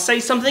try and say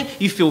something.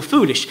 You feel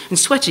foolish and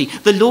sweaty.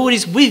 The Lord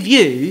is with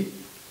you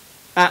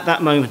at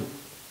that moment.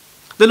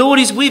 The Lord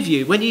is with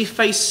you when you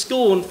face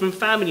scorn from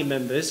family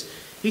members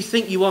who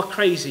think you are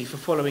crazy for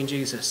following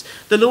Jesus.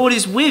 The Lord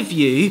is with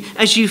you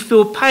as you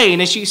feel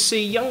pain, as you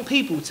see young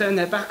people turn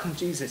their back on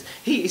Jesus.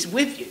 He is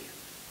with you,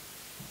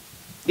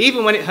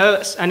 even when it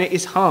hurts and it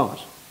is hard.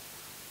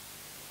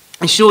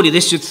 And surely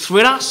this should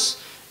thrill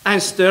us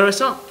and stir us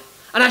up.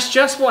 And that's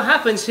just what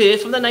happens here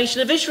from the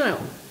nation of Israel.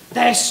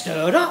 They're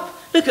stirred up.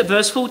 Look at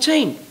verse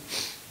 14.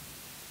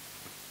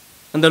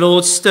 And the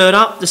Lord stirred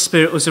up the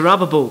spirit of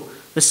Zerubbabel,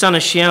 the son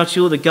of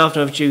Shealtiel, the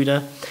governor of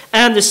Judah,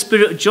 and the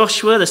spirit of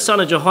Joshua, the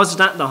son of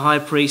Jehozadak, the high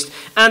priest,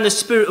 and the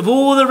spirit of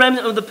all the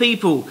remnant of the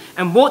people.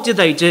 And what did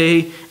they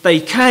do? They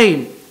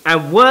came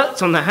and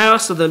worked on the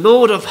house of the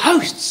Lord of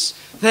hosts,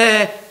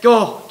 their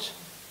God.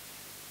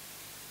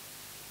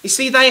 You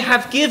see, they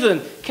have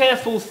given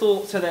careful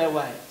thought to their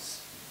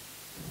ways.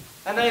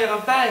 And they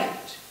have obeyed.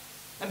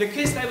 And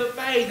because they've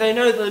obeyed, they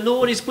know that the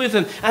Lord is with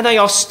them. And they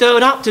are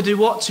stirred up to do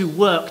what? To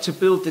work, to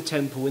build the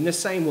temple in the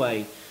same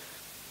way.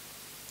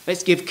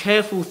 Let's give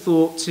careful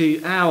thought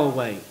to our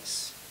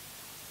ways.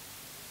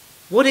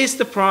 What is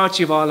the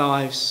priority of our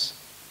lives?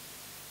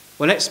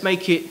 Well, let's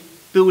make it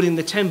building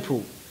the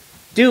temple,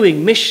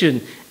 doing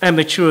mission and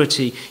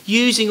maturity,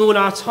 using all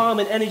our time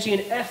and energy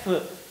and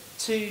effort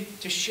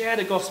to share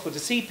the gospel, to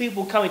see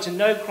people coming to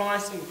know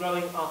Christ and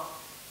growing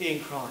up in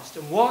Christ.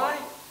 And why?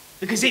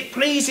 Because it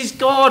pleases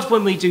God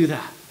when we do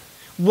that.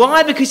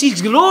 Why? Because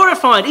he's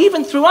glorified,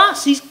 even through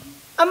us. He's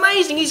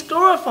amazing. He's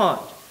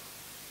glorified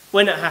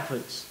when it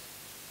happens.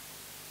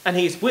 And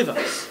he's with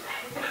us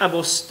and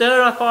will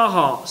stir up our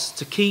hearts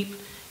to keep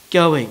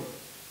going.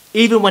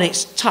 Even when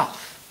it's tough,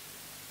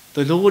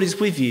 the Lord is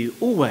with you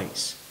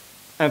always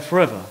and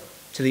forever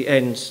to the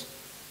end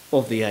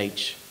of the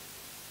age.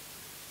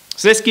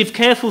 So let's give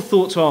careful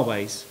thought to our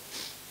ways,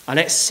 and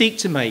let's seek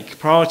to make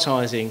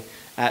prioritising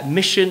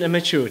mission and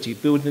maturity,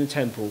 building the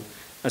temple,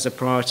 as a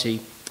priority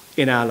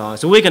in our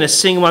lives. And we're going to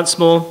sing once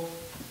more.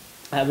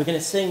 We're going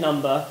to sing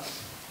number,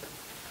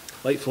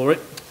 wait for it,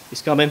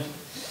 it's coming,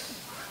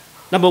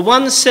 number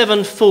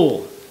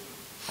 174,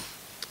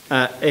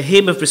 a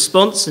hymn of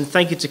response, and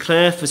thank you to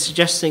Claire for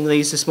suggesting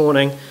these this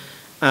morning.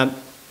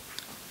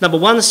 Number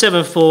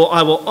 174,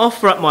 I will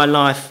offer up my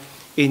life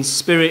in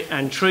spirit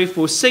and truth.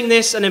 We'll sing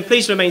this, and then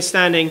please remain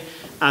standing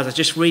as I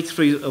just read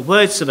through the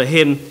words of a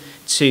hymn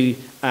to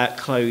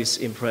close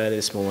in prayer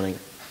this morning.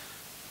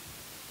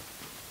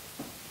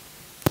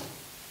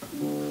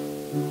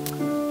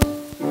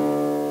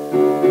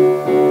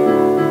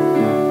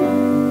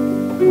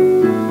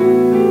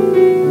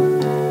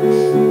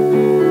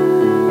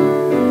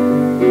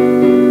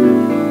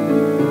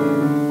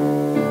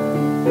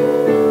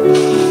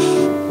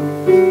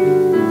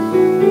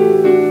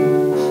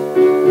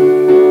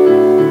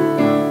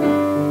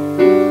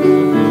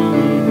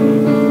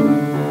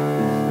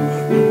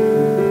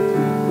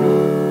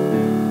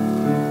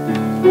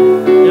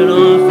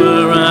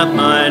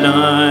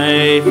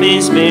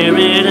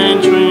 Spirit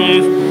and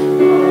truth.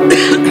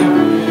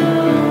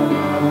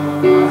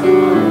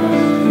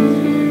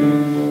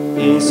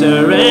 In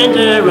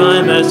surrender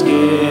I must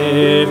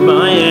give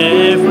my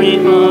every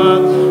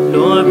heart.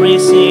 Lord,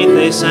 receive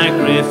the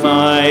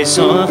sacrifice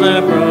of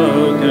a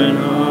broken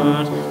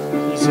heart.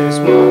 Jesus,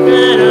 what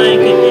can I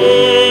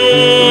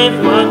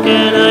give? What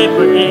can I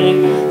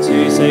bring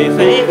to so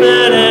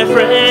faithful a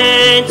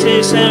friend,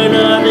 to so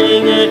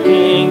loving a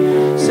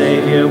King?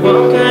 Saviour,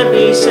 what can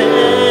be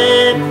said?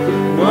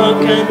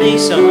 What can be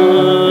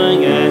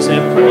sung as a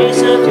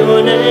praise of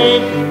your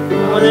name?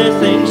 For the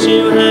things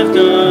you have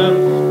done,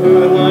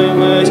 for my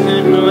words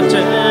could not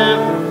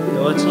tell,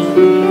 not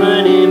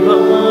even in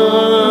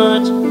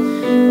part,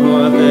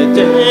 of the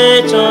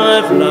debt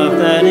of love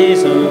that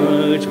is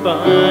owed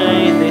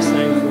by this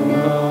thankful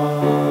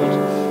heart.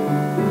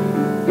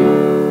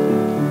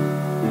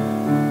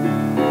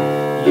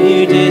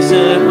 You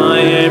deserve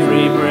my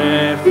every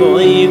breath, for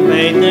you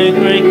paid the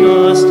great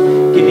cost,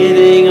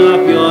 giving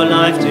up your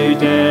life to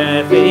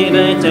death,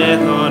 even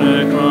death on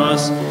a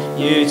cross.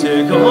 You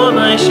took all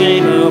my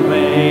shame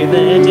away,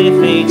 then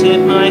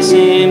defeated my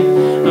sin,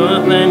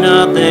 opened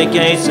up the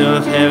gates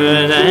of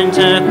heaven and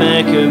have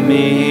beckoned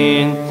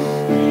me in.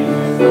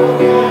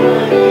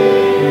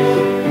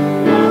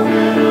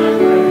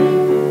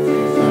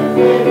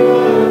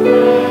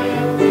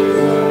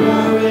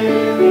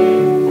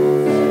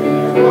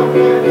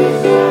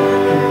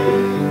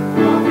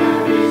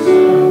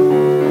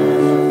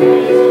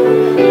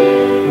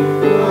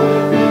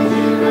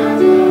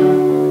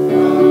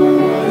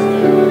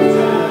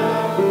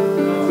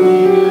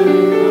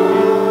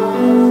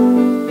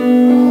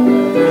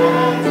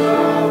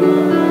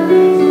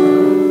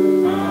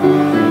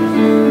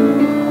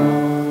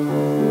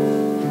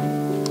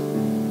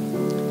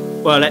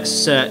 Well,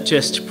 let's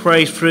just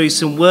pray through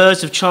some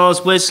words of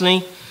Charles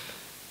Wesley,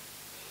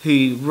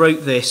 who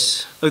wrote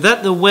this. Oh,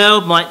 that the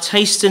world might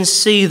taste and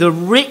see the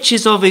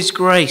riches of his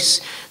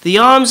grace, the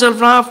arms of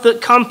love that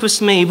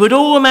compass me, would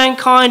all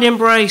mankind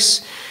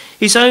embrace.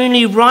 His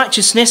only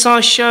righteousness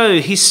I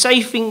show, his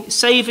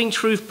saving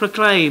truth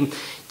proclaim.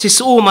 'Tis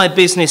all my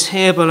business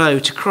here below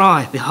to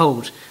cry,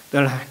 behold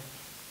the Lamb.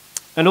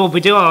 And Lord,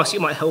 we do ask you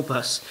might help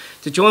us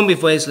to join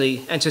with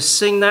Wesley and to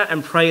sing that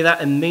and pray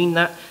that and mean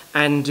that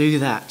and do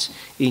that.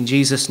 In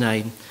Jesus'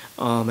 name,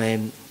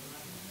 amen.